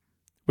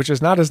 which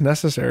is not as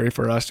necessary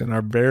for us in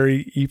our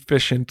very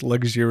efficient,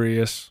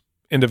 luxurious,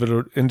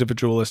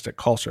 individualistic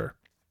culture.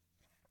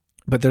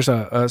 But there's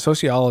a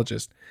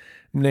sociologist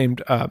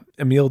named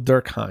Emile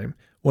Durkheim,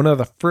 one of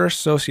the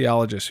first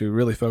sociologists who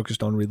really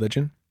focused on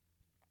religion.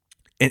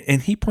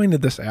 And he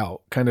pointed this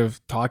out, kind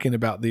of talking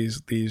about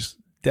these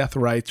death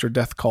rites or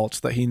death cults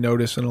that he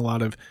noticed in a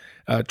lot of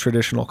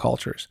traditional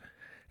cultures.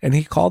 And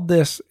he called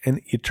this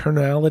an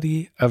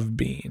eternality of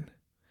being.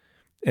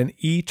 An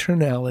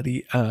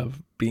eternality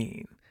of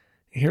being.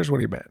 Here's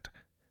what he meant.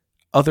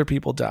 Other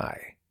people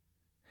die,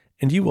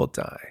 and you will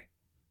die.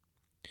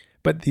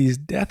 But these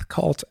death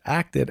cults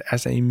acted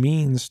as a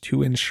means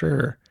to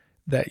ensure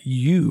that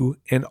you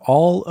and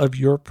all of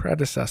your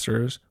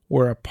predecessors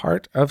were a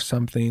part of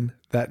something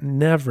that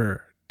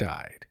never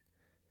died.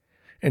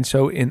 And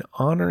so in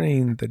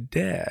honoring the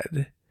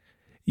dead,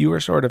 you are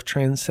sort of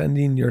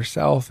transcending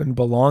yourself and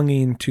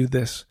belonging to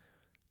this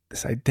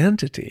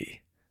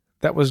identity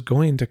that was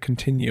going to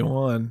continue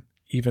on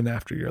even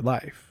after your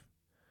life.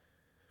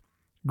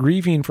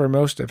 Grieving for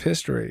most of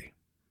history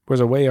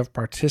was a way of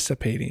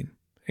participating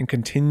and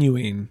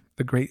continuing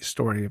the great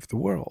story of the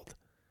world.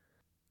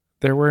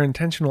 There were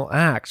intentional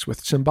acts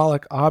with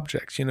symbolic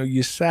objects.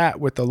 You sat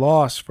with the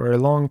loss for a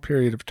long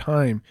period of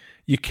time.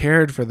 You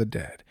cared for the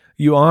dead.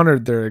 You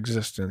honored their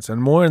existence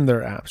and mourned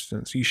their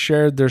absence. You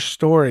shared their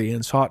story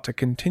and sought to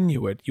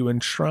continue it. You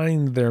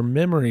enshrined their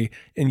memory,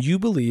 and you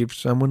believed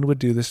someone would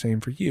do the same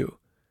for you.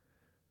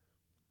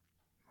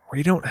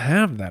 We don't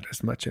have that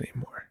as much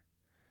anymore.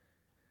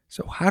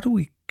 So how do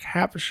we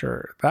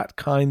capture that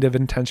kind of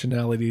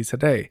intentionality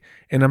today?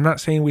 And I'm not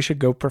saying we should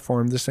go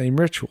perform the same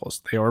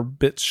rituals. They are a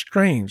bit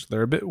strange.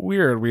 They're a bit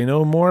weird. We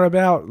know more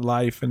about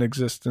life and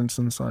existence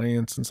and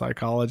science and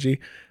psychology.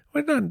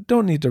 We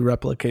don't need to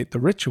replicate the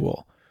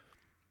ritual.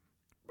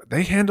 But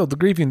they handled the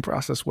grieving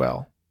process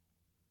well.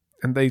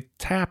 And they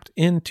tapped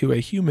into a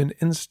human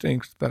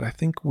instinct that I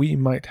think we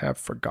might have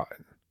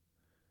forgotten.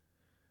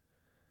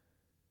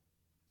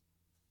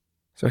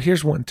 So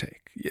here's one take.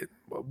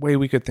 A way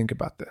we could think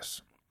about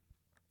this.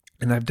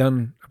 And I've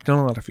done a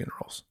lot of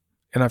funerals,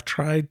 and I've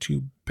tried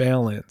to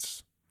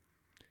balance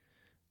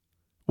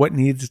what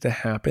needs to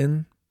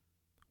happen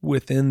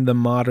within the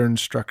modern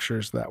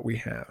structures that we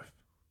have.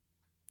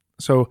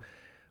 So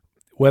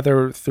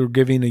whether through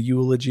giving a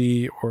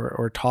eulogy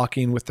or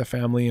talking with the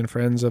family and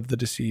friends of the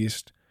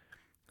deceased,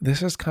 this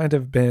has kind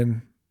of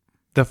been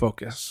the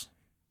focus.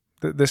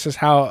 This is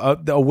how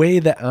a way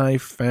that I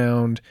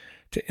found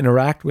to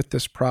interact with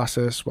this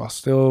process while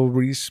still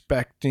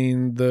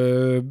respecting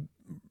the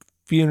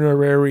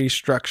funerary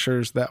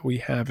structures that we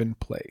have in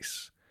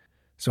place.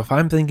 So if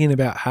I'm thinking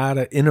about how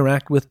to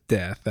interact with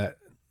death that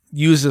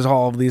uses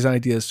all of these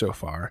ideas so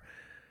far,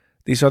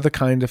 these are the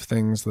kind of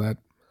things that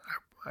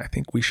I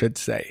think we should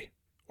say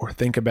or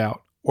think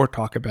about or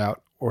talk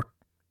about or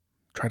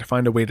try to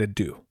find a way to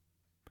do.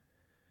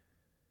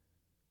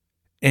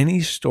 Any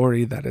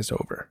story that is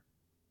over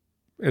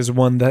is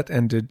one that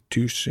ended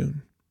too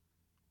soon.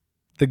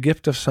 The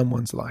gift of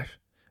someone's life,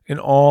 in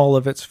all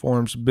of its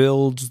forms,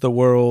 builds the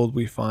world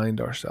we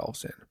find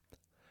ourselves in.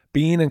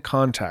 Being in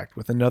contact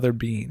with another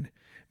being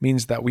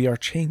means that we are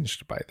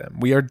changed by them.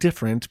 We are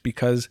different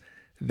because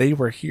they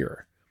were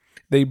here.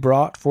 They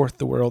brought forth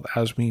the world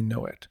as we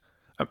know it.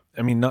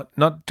 I mean,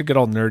 not to get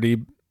all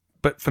nerdy,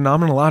 but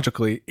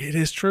phenomenologically, it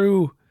is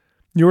true.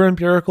 Your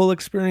empirical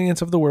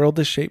experience of the world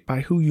is shaped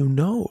by who you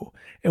know.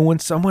 And when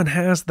someone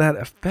has that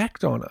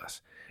effect on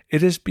us,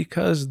 it is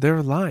because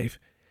their life,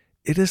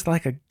 it is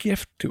like a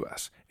gift to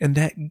us, and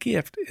that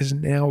gift is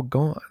now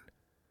gone.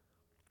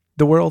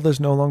 The world is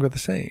no longer the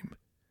same.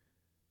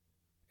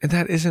 And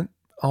that isn't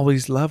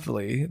always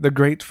lovely. The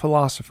great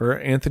philosopher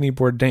Anthony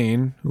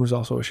Bourdain, who was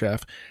also a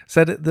chef,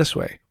 said it this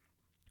way,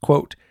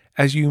 quote,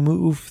 "As you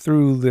move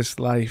through this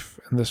life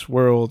and this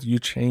world, you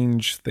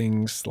change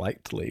things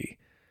slightly.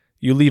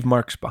 You leave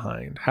marks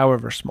behind,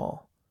 however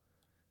small.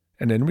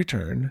 And in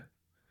return,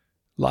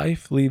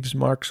 life leaves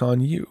marks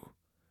on you.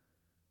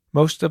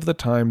 Most of the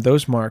time,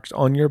 those marks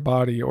on your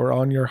body or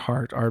on your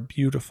heart are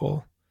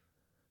beautiful.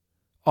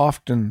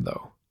 Often,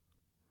 though,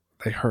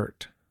 they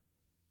hurt."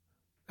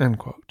 End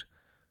quote.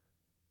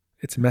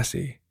 It's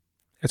messy.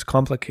 It's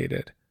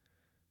complicated.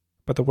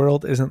 But the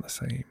world isn't the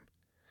same.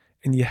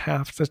 And you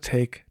have to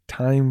take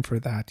time for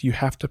that. You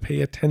have to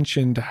pay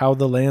attention to how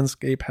the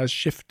landscape has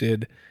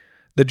shifted.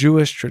 The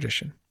Jewish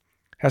tradition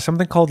has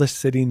something called a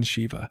sitting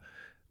Shiva,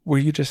 where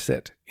you just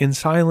sit, in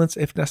silence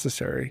if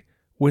necessary,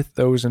 with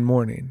those in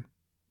mourning.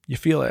 You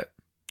feel it.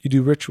 You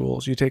do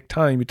rituals. You take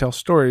time. You tell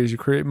stories. You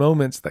create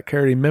moments that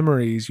carry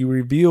memories. You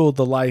reveal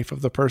the life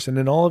of the person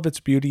in all of its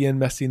beauty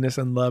and messiness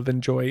and love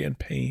and joy and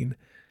pain.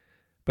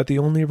 But the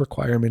only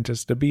requirement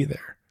is to be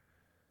there.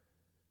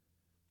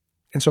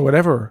 And so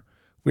whatever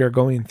we are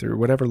going through,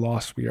 whatever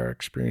loss we are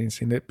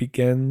experiencing, it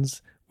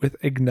begins with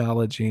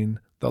acknowledging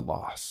the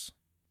loss.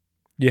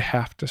 You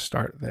have to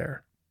start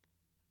there.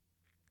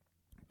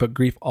 But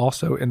grief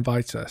also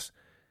invites us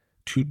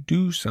to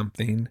do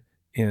something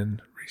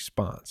in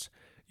response.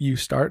 You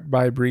start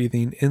by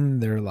breathing in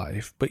their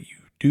life, but you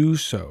do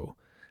so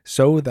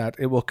that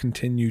it will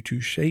continue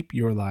to shape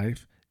your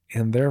life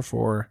and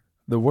therefore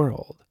the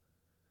world.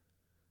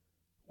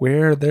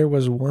 Where there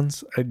was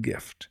once a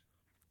gift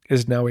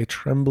is now a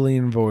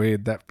trembling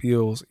void that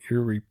feels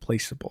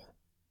irreplaceable.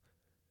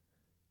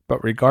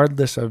 But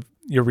regardless of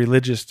your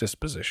religious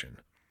disposition,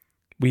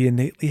 we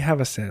innately have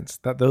a sense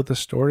that though the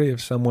story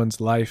of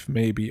someone's life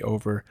may be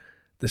over,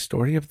 the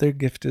story of their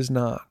gift is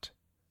not.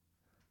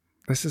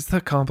 This is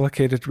the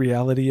complicated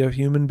reality of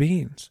human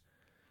beings.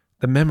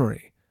 The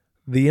memory,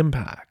 the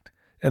impact,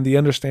 and the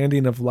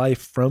understanding of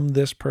life from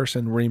this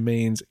person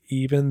remains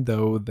even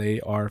though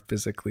they are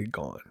physically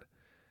gone.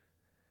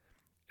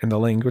 And the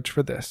language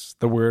for this,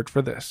 the word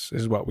for this,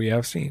 is what we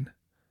have seen.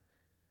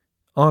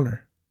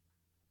 Honor.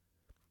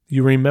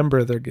 You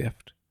remember their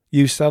gift.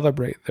 You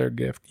celebrate their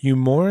gift. You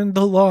mourn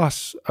the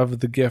loss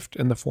of the gift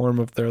in the form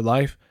of their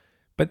life,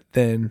 but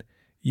then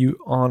you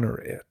honor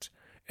it.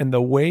 And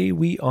the way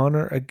we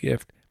honor a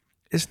gift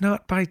is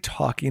not by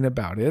talking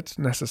about it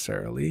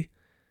necessarily.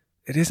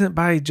 It isn't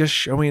by just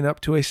showing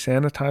up to a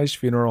sanitized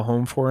funeral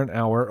home for an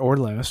hour or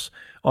less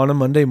on a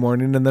Monday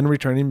morning and then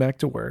returning back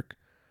to work.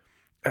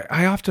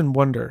 I often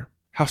wonder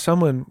how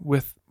someone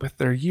with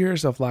their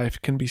years of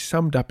life can be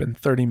summed up in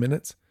 30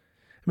 minutes.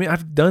 I mean,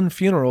 I've done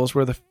funerals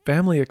where the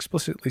family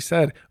explicitly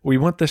said, "We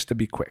want this to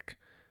be quick."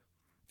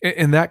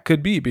 And that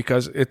could be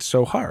because it's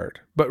so hard.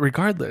 But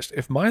regardless,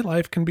 if my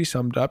life can be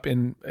summed up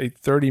in a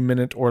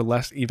 30-minute or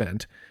less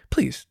event,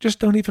 please just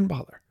don't even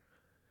bother.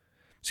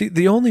 See,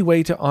 the only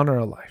way to honor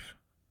a life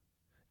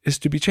is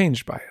to be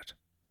changed by it.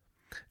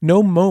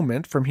 No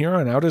moment from here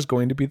on out is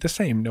going to be the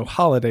same. No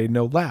holiday,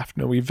 no laugh,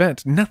 no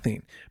event,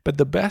 nothing. But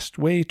the best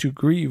way to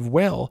grieve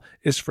well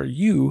is for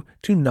you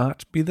to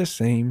not be the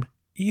same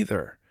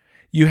either.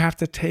 You have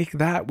to take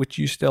that which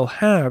you still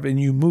have and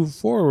you move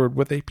forward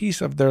with a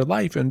piece of their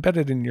life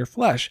embedded in your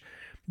flesh.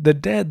 The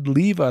dead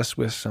leave us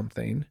with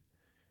something.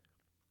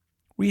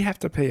 We have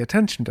to pay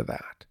attention to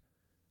that.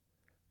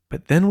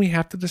 But then we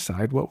have to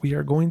decide what we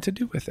are going to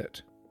do with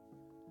it.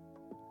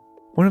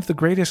 One of the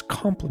greatest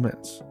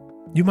compliments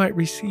you might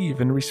receive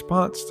in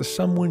response to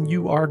someone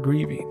you are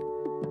grieving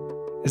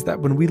is that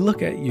when we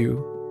look at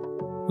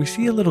you, we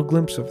see a little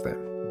glimpse of them.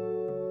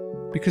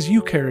 Because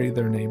you carry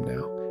their name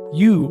now.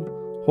 You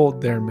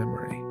hold their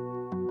memory.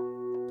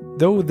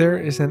 Though there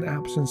is an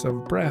absence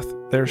of breath,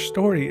 their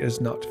story is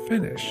not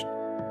finished.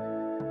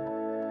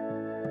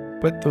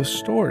 But the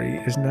story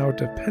is now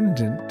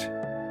dependent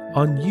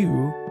on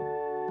you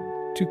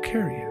to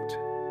carry it.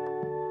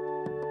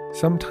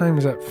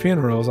 Sometimes at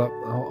funerals,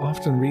 I'll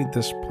often read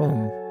this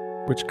poem,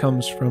 which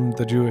comes from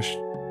the Jewish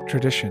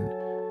tradition,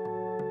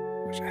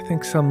 which I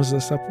think sums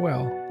this up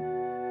well.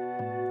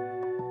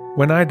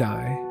 "When I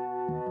die,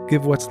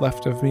 give what's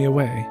left of me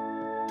away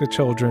to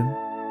children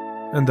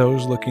and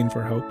those looking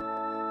for hope.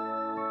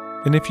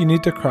 And if you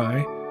need to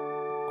cry,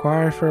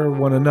 cry for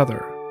one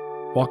another,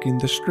 walking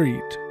the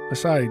street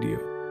beside you.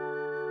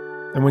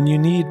 And when you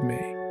need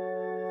me,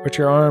 put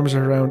your arms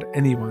around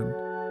anyone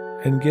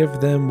and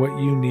give them what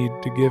you need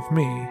to give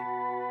me.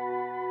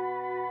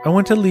 I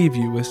want to leave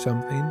you with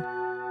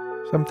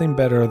something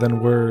better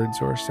than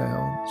words or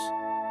sounds.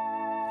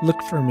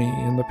 Look for me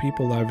in the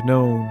people I've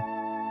known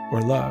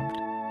or loved.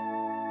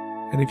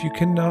 And if you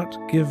cannot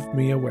give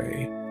me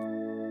away,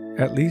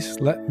 at least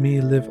let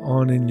me live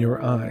on in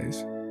your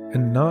eyes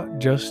and not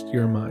just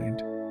your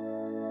mind.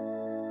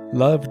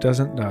 Love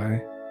doesn't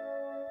die.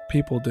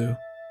 People do.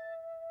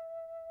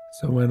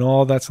 So when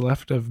all that's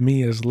left of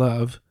me is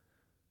love,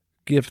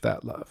 give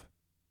that love,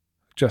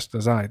 just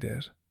as I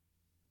did."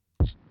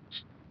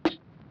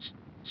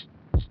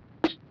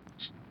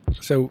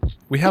 So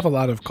we have a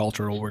lot of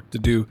cultural work to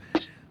do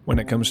when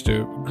it comes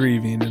to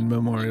grieving and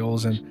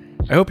memorials, and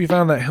I hope you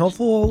found that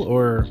helpful,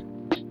 or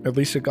at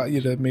least it got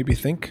you to maybe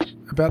think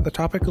about the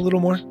topic a little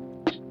more.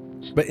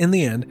 But in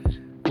the end,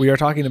 we are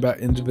talking about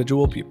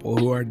individual people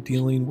who are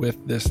dealing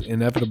with this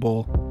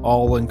inevitable,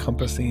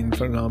 all-encompassing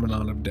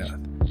phenomenon of death.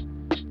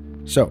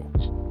 So,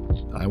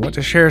 I want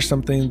to share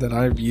something that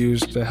I've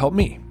used to help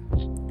me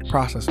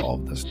process all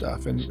of this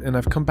stuff. And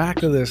I've come back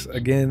to this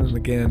again and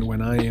again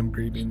when I am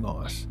grieving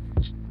loss.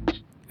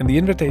 And the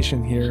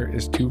invitation here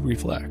is to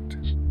reflect.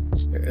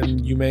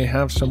 And you may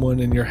have someone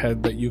in your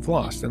head that you've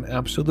lost, and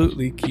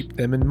absolutely keep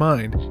them in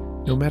mind,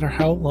 no matter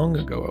how long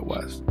ago it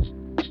was.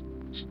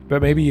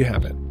 But maybe you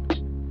haven't.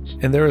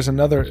 And there is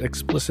another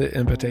explicit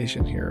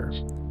invitation here.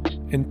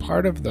 And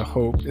part of the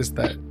hope is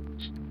that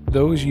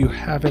those you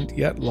haven't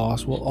yet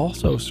lost will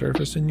also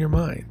surface in your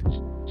mind.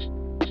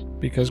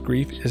 Because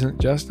grief isn't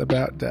just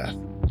about death.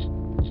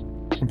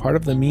 And part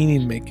of the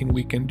meaning making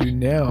we can do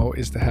now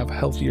is to have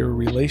healthier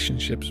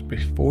relationships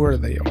before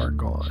they are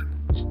gone.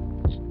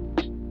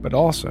 But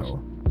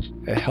also,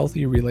 a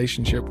healthy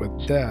relationship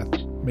with death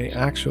may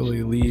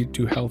actually lead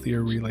to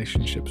healthier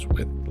relationships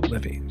with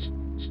living.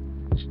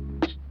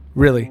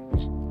 Really,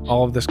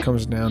 all of this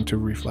comes down to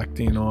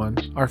reflecting on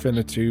our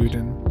finitude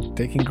and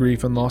taking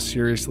grief and loss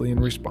seriously in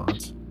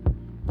response,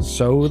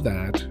 so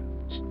that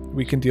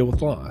we can deal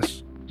with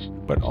loss,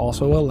 but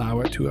also allow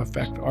it to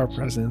affect our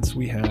presence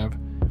we have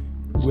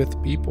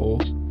with people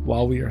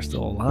while we are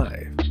still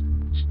alive.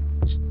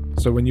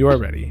 So when you are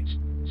ready,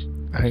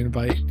 I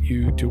invite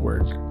you to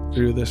work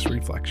through this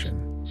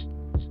reflection.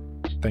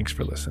 Thanks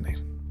for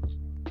listening.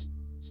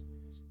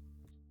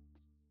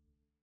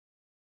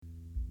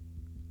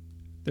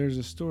 There's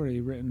a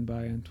story written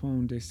by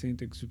Antoine de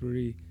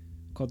Saint-Exupéry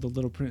called The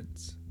Little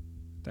Prince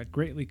that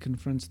greatly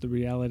confronts the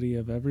reality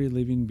of every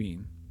living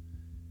being,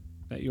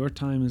 that your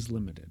time is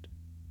limited,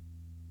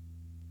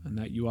 and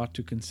that you ought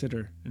to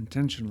consider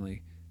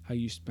intentionally how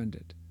you spend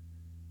it.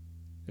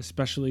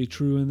 Especially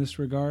true in this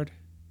regard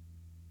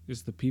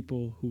is the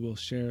people who will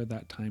share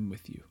that time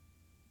with you.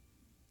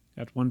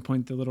 At one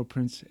point, the little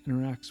prince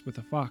interacts with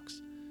a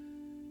fox.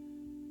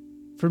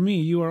 For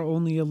me, you are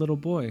only a little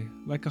boy,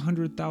 like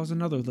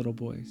 100,000 other little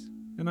boys,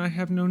 and I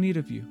have no need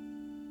of you,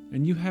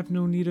 and you have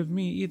no need of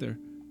me either.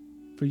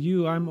 For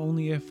you, I'm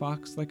only a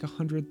fox like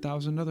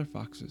 100,000 other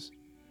foxes.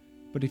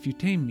 But if you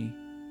tame me,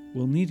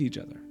 we'll need each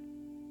other.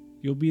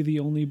 You'll be the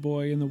only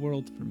boy in the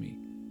world for me,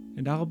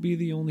 and I'll be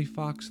the only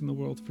fox in the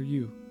world for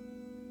you.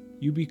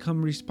 You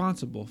become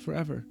responsible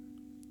forever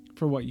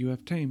for what you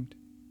have tamed.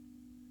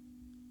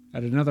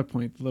 At another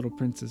point, the little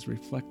prince is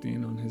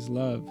reflecting on his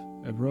love,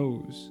 a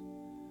rose.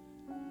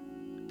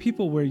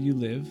 People where you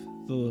live,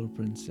 the little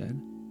prince said,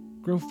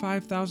 grow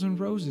 5,000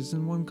 roses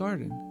in one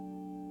garden,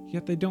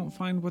 yet they don't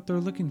find what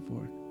they're looking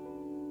for.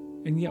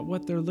 And yet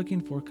what they're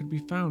looking for could be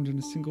found in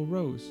a single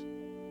rose.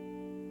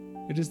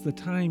 It is the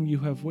time you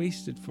have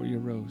wasted for your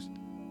rose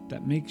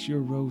that makes your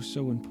rose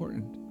so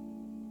important.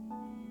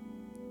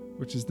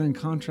 Which is then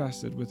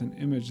contrasted with an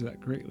image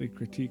that greatly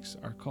critiques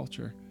our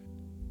culture.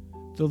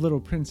 The little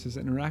prince is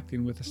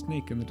interacting with a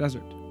snake in the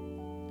desert.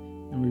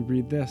 And we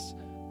read this,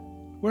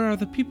 "Where are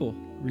the people?"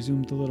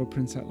 resumed the little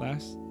prince at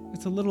last.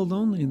 "It's a little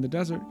lonely in the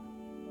desert."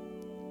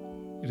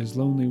 "It is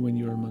lonely when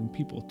you are among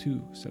people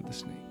too," said the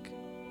snake.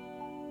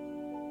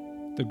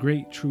 The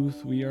great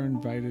truth we are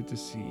invited to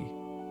see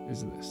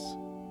is this.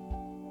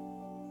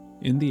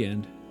 In the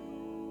end,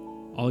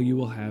 all you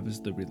will have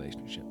is the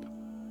relationship.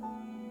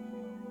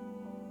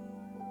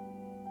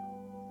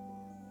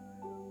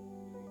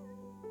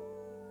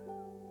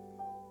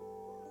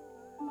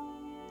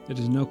 It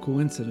is no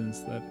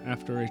coincidence that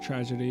after a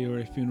tragedy or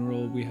a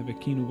funeral, we have a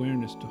keen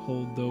awareness to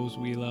hold those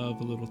we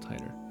love a little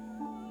tighter.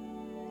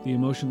 The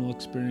emotional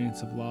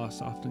experience of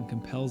loss often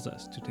compels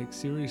us to take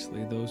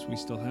seriously those we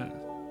still have.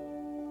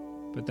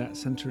 But that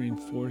centering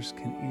force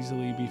can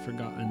easily be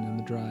forgotten in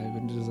the drive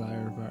and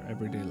desire of our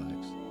everyday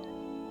lives.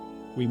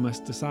 We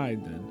must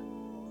decide, then,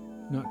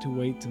 not to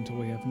wait until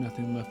we have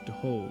nothing left to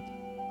hold,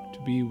 to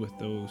be with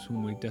those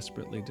whom we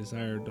desperately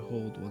desire to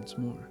hold once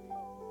more.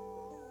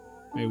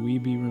 May we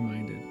be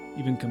reminded,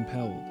 even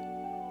compelled,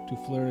 to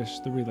flourish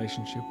the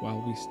relationship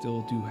while we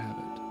still do have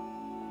it.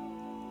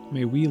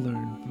 May we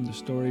learn from the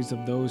stories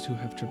of those who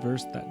have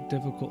traversed that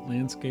difficult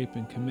landscape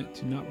and commit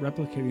to not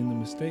replicating the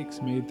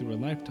mistakes made through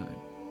a lifetime,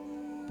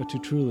 but to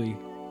truly,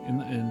 in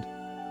the end,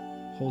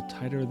 hold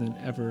tighter than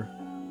ever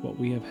what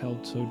we have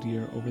held so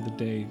dear over the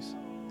days,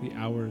 the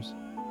hours,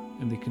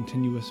 and the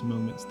continuous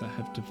moments that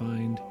have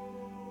defined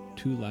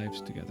two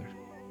lives together.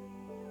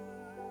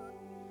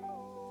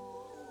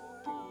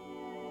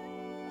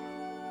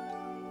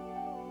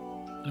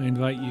 I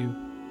invite you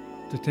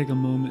to take a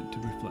moment to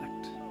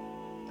reflect.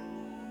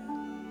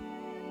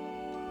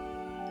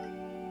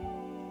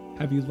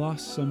 Have you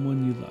lost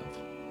someone you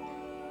love?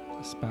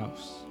 A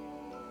spouse,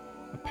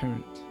 a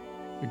parent,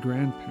 a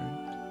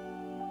grandparent,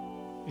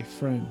 a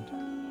friend,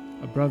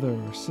 a brother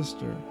or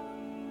sister,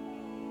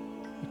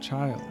 a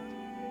child?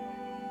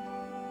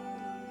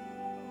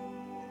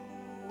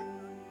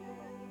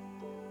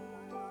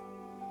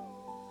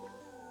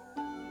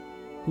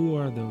 Who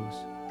are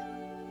those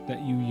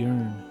that you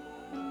yearn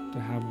to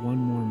have one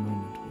more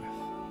moment with?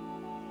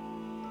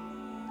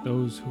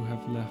 Those who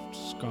have left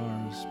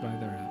scars by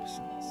their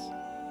absence.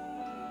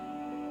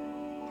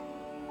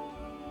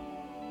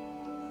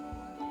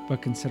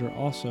 But consider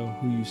also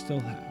who you still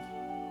have,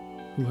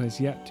 who has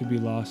yet to be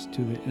lost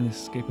to the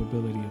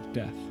inescapability of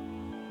death.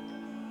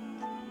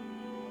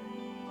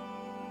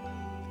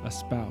 a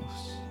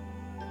spouse,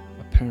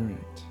 a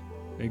parent,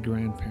 a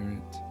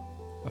grandparent,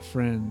 a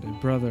friend, a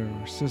brother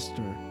or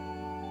sister,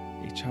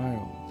 a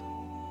child.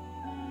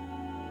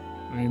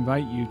 I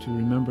invite you to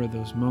remember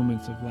those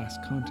moments of last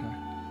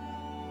contact.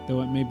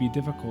 Though it may be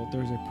difficult,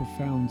 there is a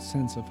profound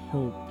sense of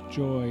hope,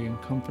 joy,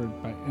 and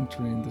comfort by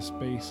entering the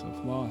space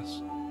of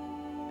loss.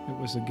 It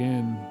was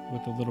again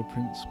what the Little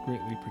Prince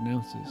greatly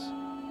pronounces.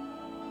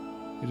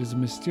 It is a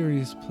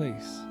mysterious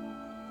place,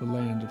 the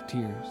land of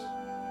tears.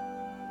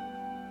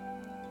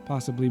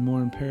 Possibly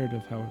more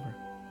imperative, however,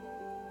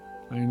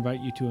 I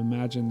invite you to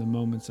imagine the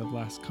moments of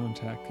last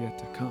contact yet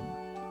to come,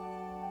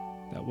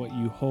 that what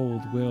you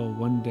hold will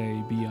one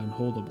day be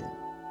unholdable,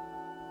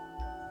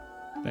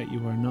 that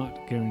you are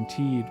not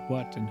guaranteed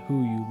what and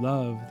who you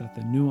love, that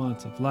the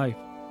nuance of life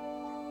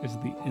is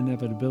the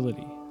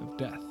inevitability of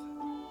death.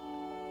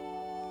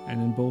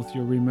 And in both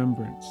your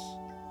remembrance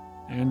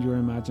and your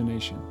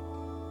imagination,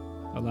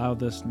 allow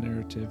this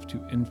narrative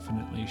to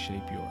infinitely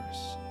shape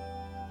yours.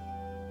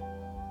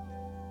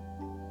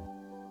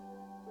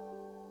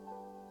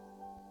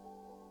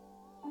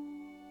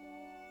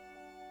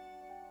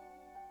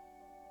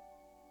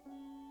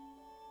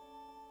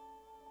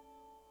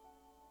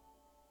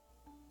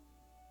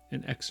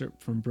 An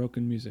excerpt from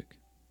Broken Music,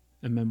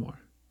 a memoir.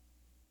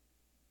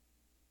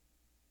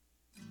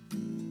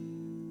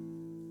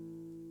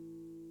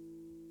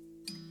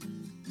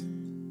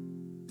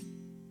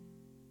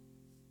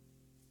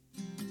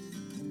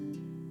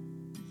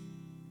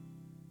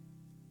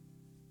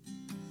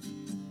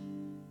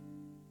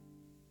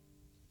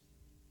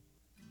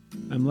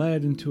 I'm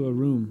led into a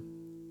room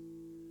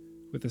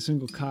with a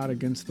single cot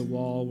against the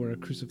wall where a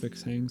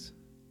crucifix hangs.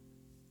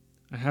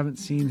 I haven't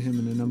seen him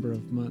in a number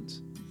of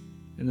months,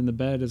 and in the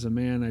bed is a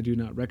man I do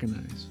not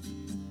recognize.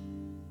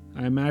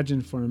 I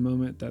imagine for a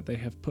moment that they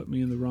have put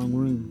me in the wrong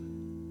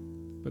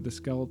room, but the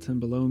skeleton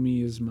below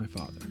me is my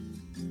father,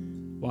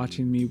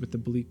 watching me with the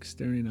bleak,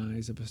 staring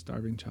eyes of a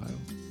starving child.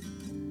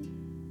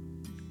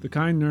 The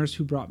kind nurse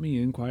who brought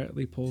me in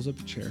quietly pulls up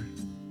a chair.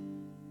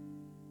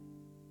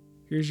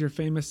 "Here's your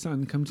famous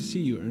son come to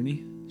see you,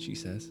 Ernie," she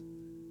says.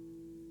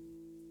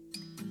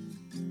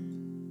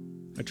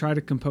 I try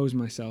to compose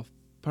myself.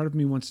 Part of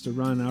me wants to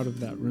run out of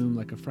that room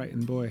like a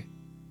frightened boy.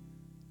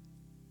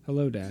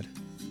 "Hello, Dad."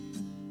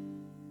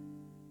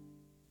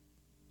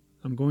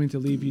 "I'm going to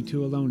leave you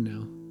two alone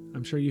now.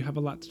 I'm sure you have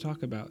a lot to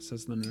talk about,"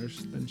 says the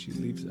nurse. Then she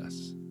leaves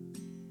us.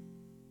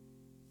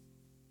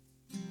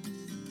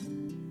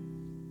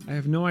 I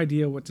have no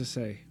idea what to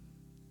say,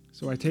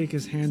 so I take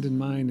his hand in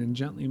mine and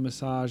gently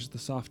massage the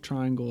soft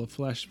triangle of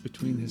flesh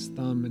between his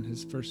thumb and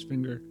his first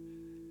finger.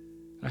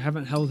 I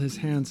haven't held his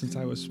hand since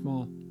I was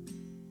small.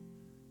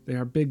 They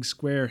are big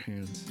square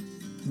hands,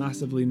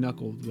 massively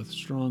knuckled with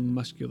strong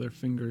muscular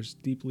fingers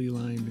deeply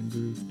lined and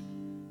grooved.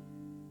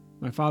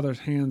 My father's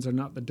hands are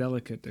not the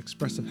delicate,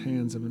 expressive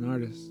hands of an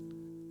artist,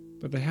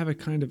 but they have a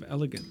kind of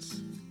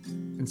elegance,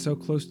 and so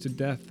close to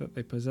death that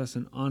they possess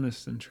an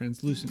honest and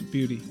translucent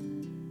beauty.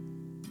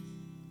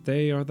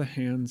 They are the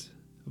hands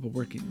of a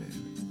working man.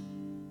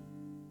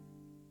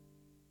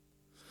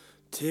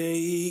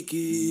 Take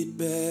it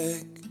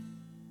back.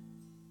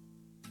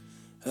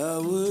 I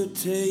would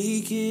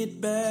take it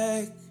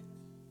back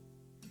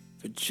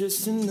for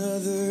just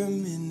another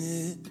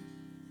minute,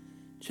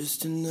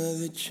 just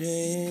another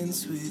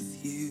chance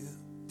with you.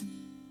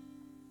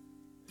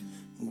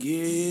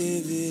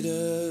 Give it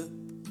up.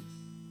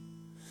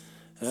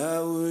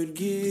 I would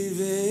give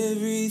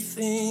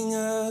everything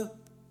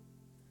up,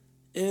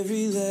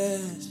 every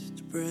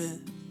last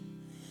breath,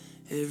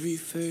 every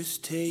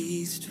first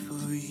taste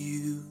for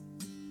you,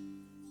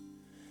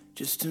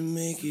 just to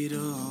make it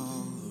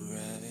all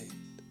right,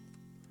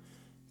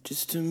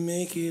 just to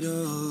make it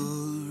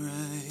all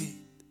right.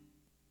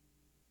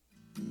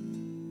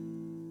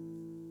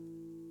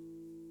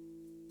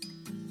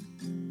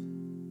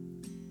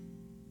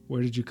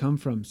 "Where did you come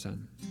from,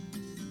 son?"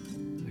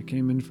 "I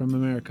came in from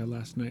America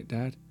last night,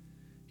 Dad."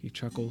 He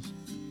chuckles.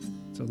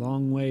 "It's a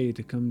long way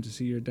to come to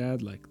see your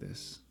dad like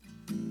this."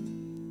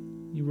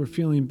 "You were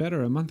feeling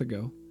better a month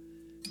ago."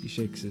 He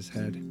shakes his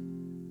head.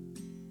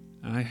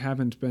 "I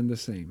haven't been the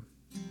same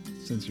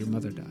since your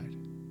mother died."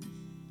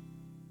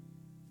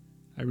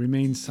 I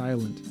remain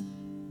silent,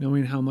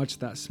 knowing how much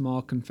that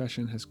small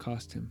confession has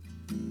cost him.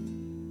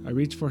 I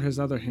reach for his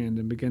other hand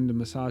and begin to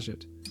massage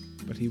it,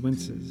 but he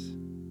winces.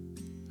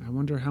 I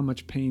wonder how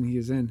much pain he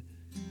is in.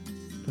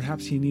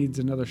 Perhaps he needs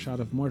another shot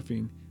of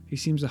morphine. He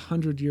seems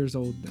 100 years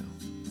old now.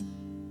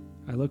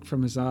 I look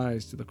from his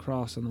eyes to the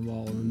cross on the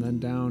wall and then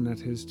down at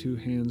his two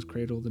hands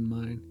cradled in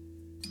mine.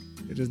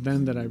 It is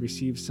then that I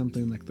receive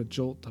something like the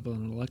jolt of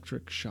an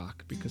electric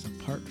shock, because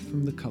apart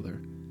from the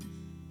color,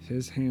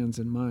 his hands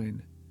and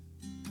mine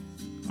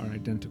are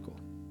identical.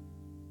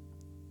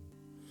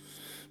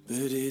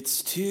 But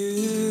it's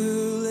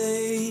too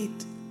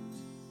late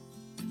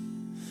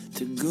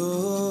to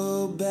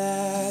go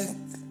back.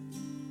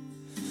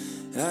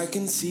 I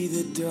can see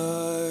the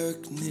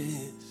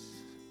darkness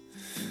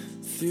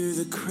through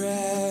the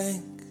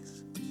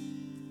cracks,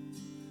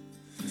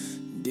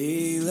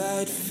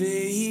 daylight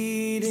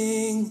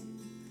fading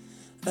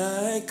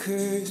I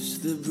curse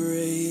the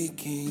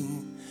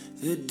breaking.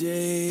 The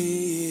day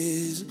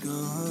is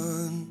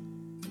gone.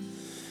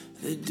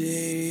 The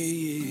day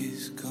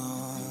is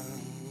gone.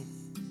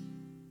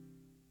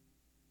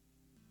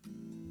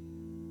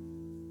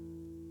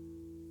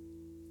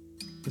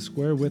 The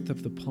square width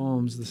of the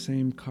palms, the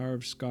same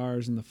carved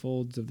scars in the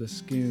folds of the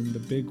skin, the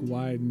big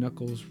wide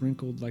knuckles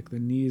wrinkled like the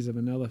knees of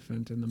an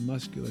elephant, and the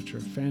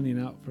musculature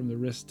fanning out from the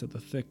wrist to the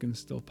thick and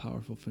still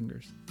powerful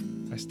fingers.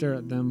 I stare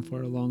at them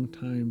for a long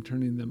time,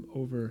 turning them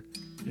over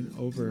and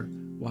over.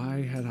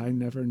 Why had I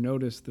never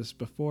noticed this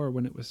before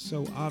when it was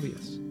so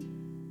obvious?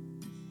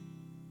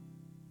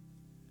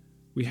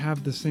 We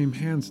have the same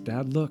hands,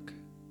 Dad. Look.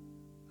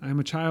 I am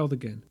a child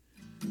again,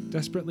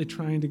 desperately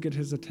trying to get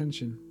his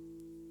attention.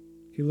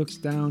 He looks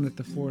down at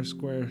the 4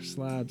 square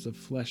slabs of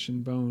flesh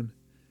and bone.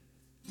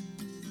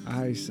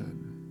 Aye,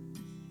 son,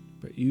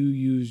 but you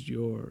used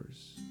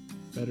yours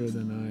better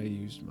than I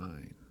used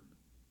mine.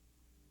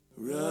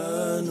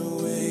 Run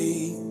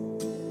away.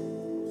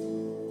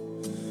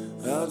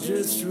 I'll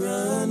just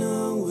run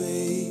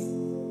away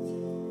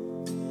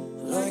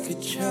like a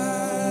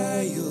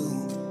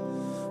child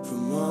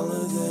from all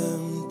of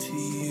them to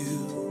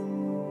you.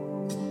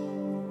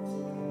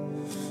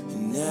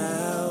 And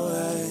now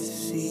I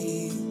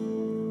see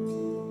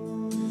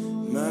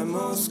my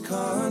most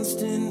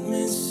constant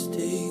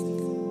mistake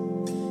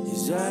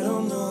is I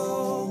don't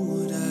know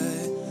what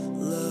I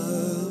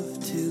love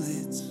till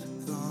it's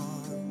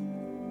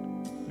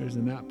gone. There's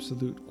an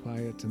absolute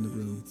quiet in the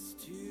room.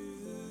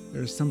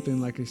 There is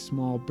something like a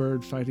small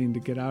bird fighting to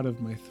get out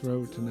of my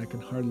throat, and I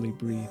can hardly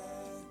breathe.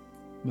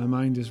 My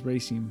mind is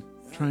racing,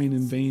 trying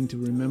in vain to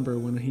remember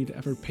when he'd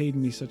ever paid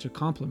me such a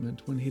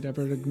compliment, when he'd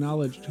ever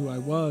acknowledged who I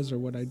was, or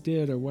what I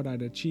did, or what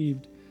I'd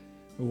achieved,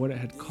 or what it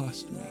had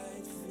cost me.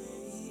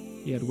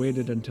 He had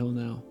waited until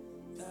now,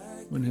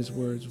 when his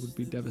words would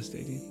be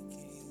devastating.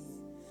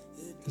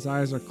 His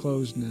eyes are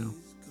closed now,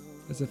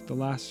 as if the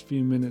last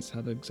few minutes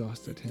have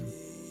exhausted him.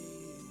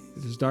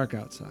 It is dark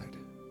outside.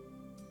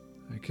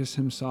 I kiss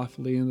him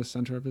softly in the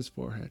center of his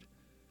forehead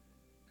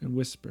and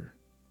whisper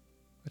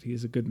that he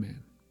is a good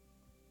man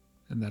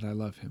and that I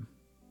love him.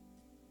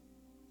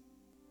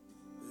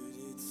 But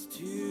it's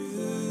too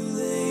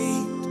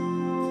late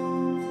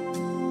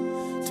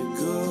to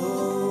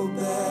go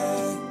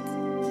back.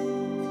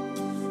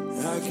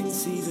 I can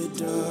see the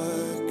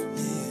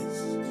darkness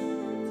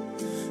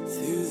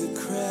through the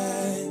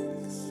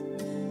cracks.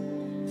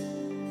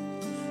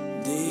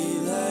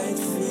 Daylight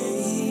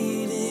fading.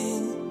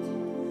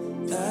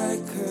 I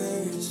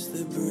curse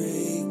the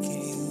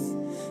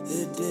breaking.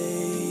 The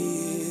day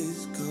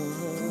is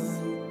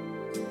gone.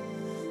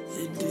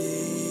 The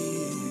day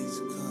is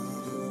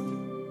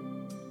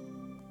gone.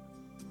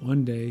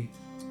 One day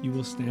you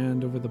will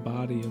stand over the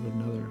body of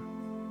another,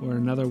 or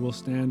another will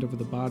stand over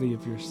the body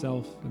of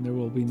yourself, and there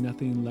will be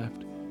nothing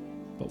left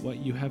but what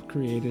you have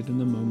created in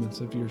the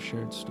moments of your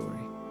shared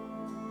story.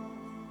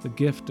 The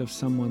gift of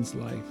someone's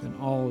life in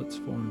all its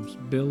forms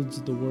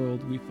builds the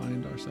world we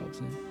find ourselves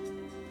in.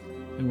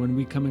 And when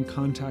we come in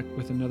contact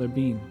with another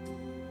being,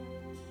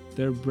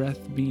 their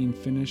breath being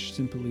finished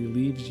simply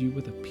leaves you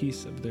with a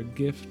piece of their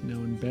gift now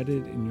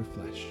embedded in your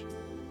flesh.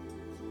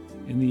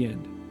 In the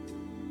end,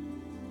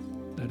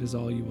 that is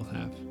all you will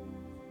have.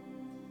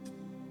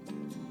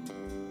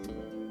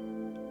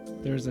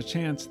 There is a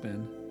chance,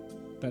 then,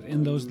 that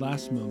in those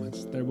last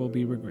moments there will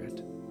be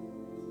regret.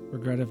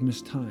 Regret of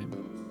missed time,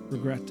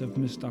 regret of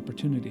missed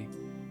opportunity,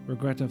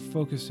 regret of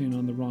focusing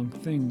on the wrong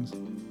things,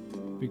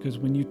 because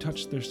when you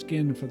touch their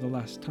skin for the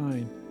last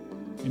time,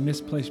 a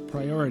misplaced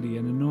priority,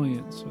 an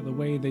annoyance, or the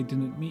way they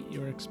didn't meet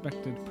your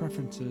expected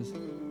preferences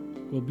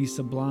will be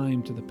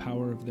sublime to the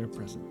power of their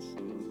presence.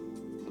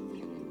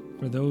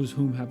 For those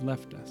whom have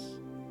left us,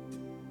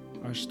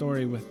 our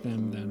story with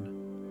them,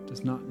 then,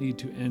 does not need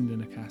to end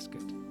in a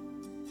casket.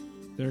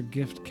 Their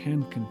gift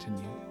can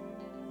continue.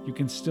 You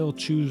can still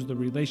choose the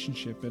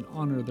relationship and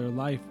honor their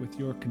life with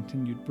your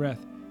continued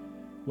breath.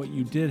 What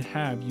you did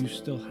have, you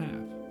still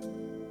have.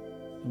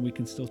 And we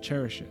can still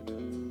cherish it,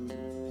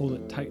 hold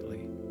it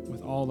tightly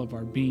with all of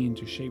our being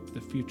to shape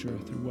the future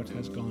through what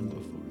has gone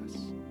before us.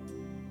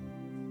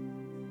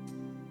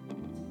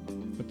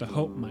 But the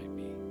hope might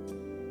be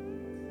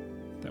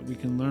that we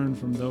can learn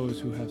from those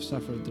who have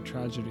suffered the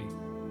tragedy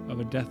of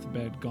a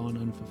deathbed gone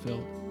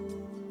unfulfilled,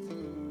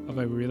 of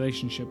a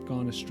relationship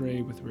gone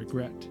astray with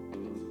regret,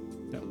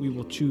 that we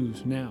will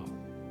choose now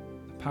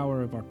the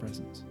power of our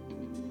presence,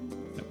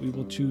 that we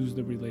will choose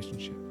the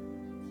relationship.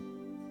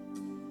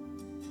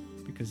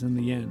 Because in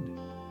the end,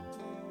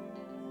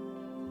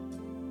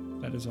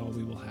 that is all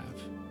we will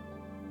have.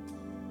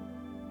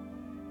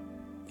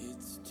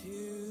 It's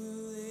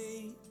too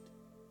late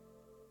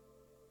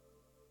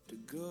to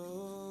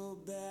go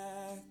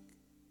back.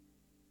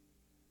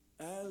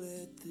 I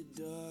let the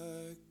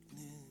darkness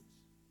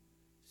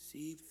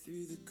seep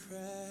through the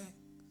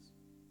cracks.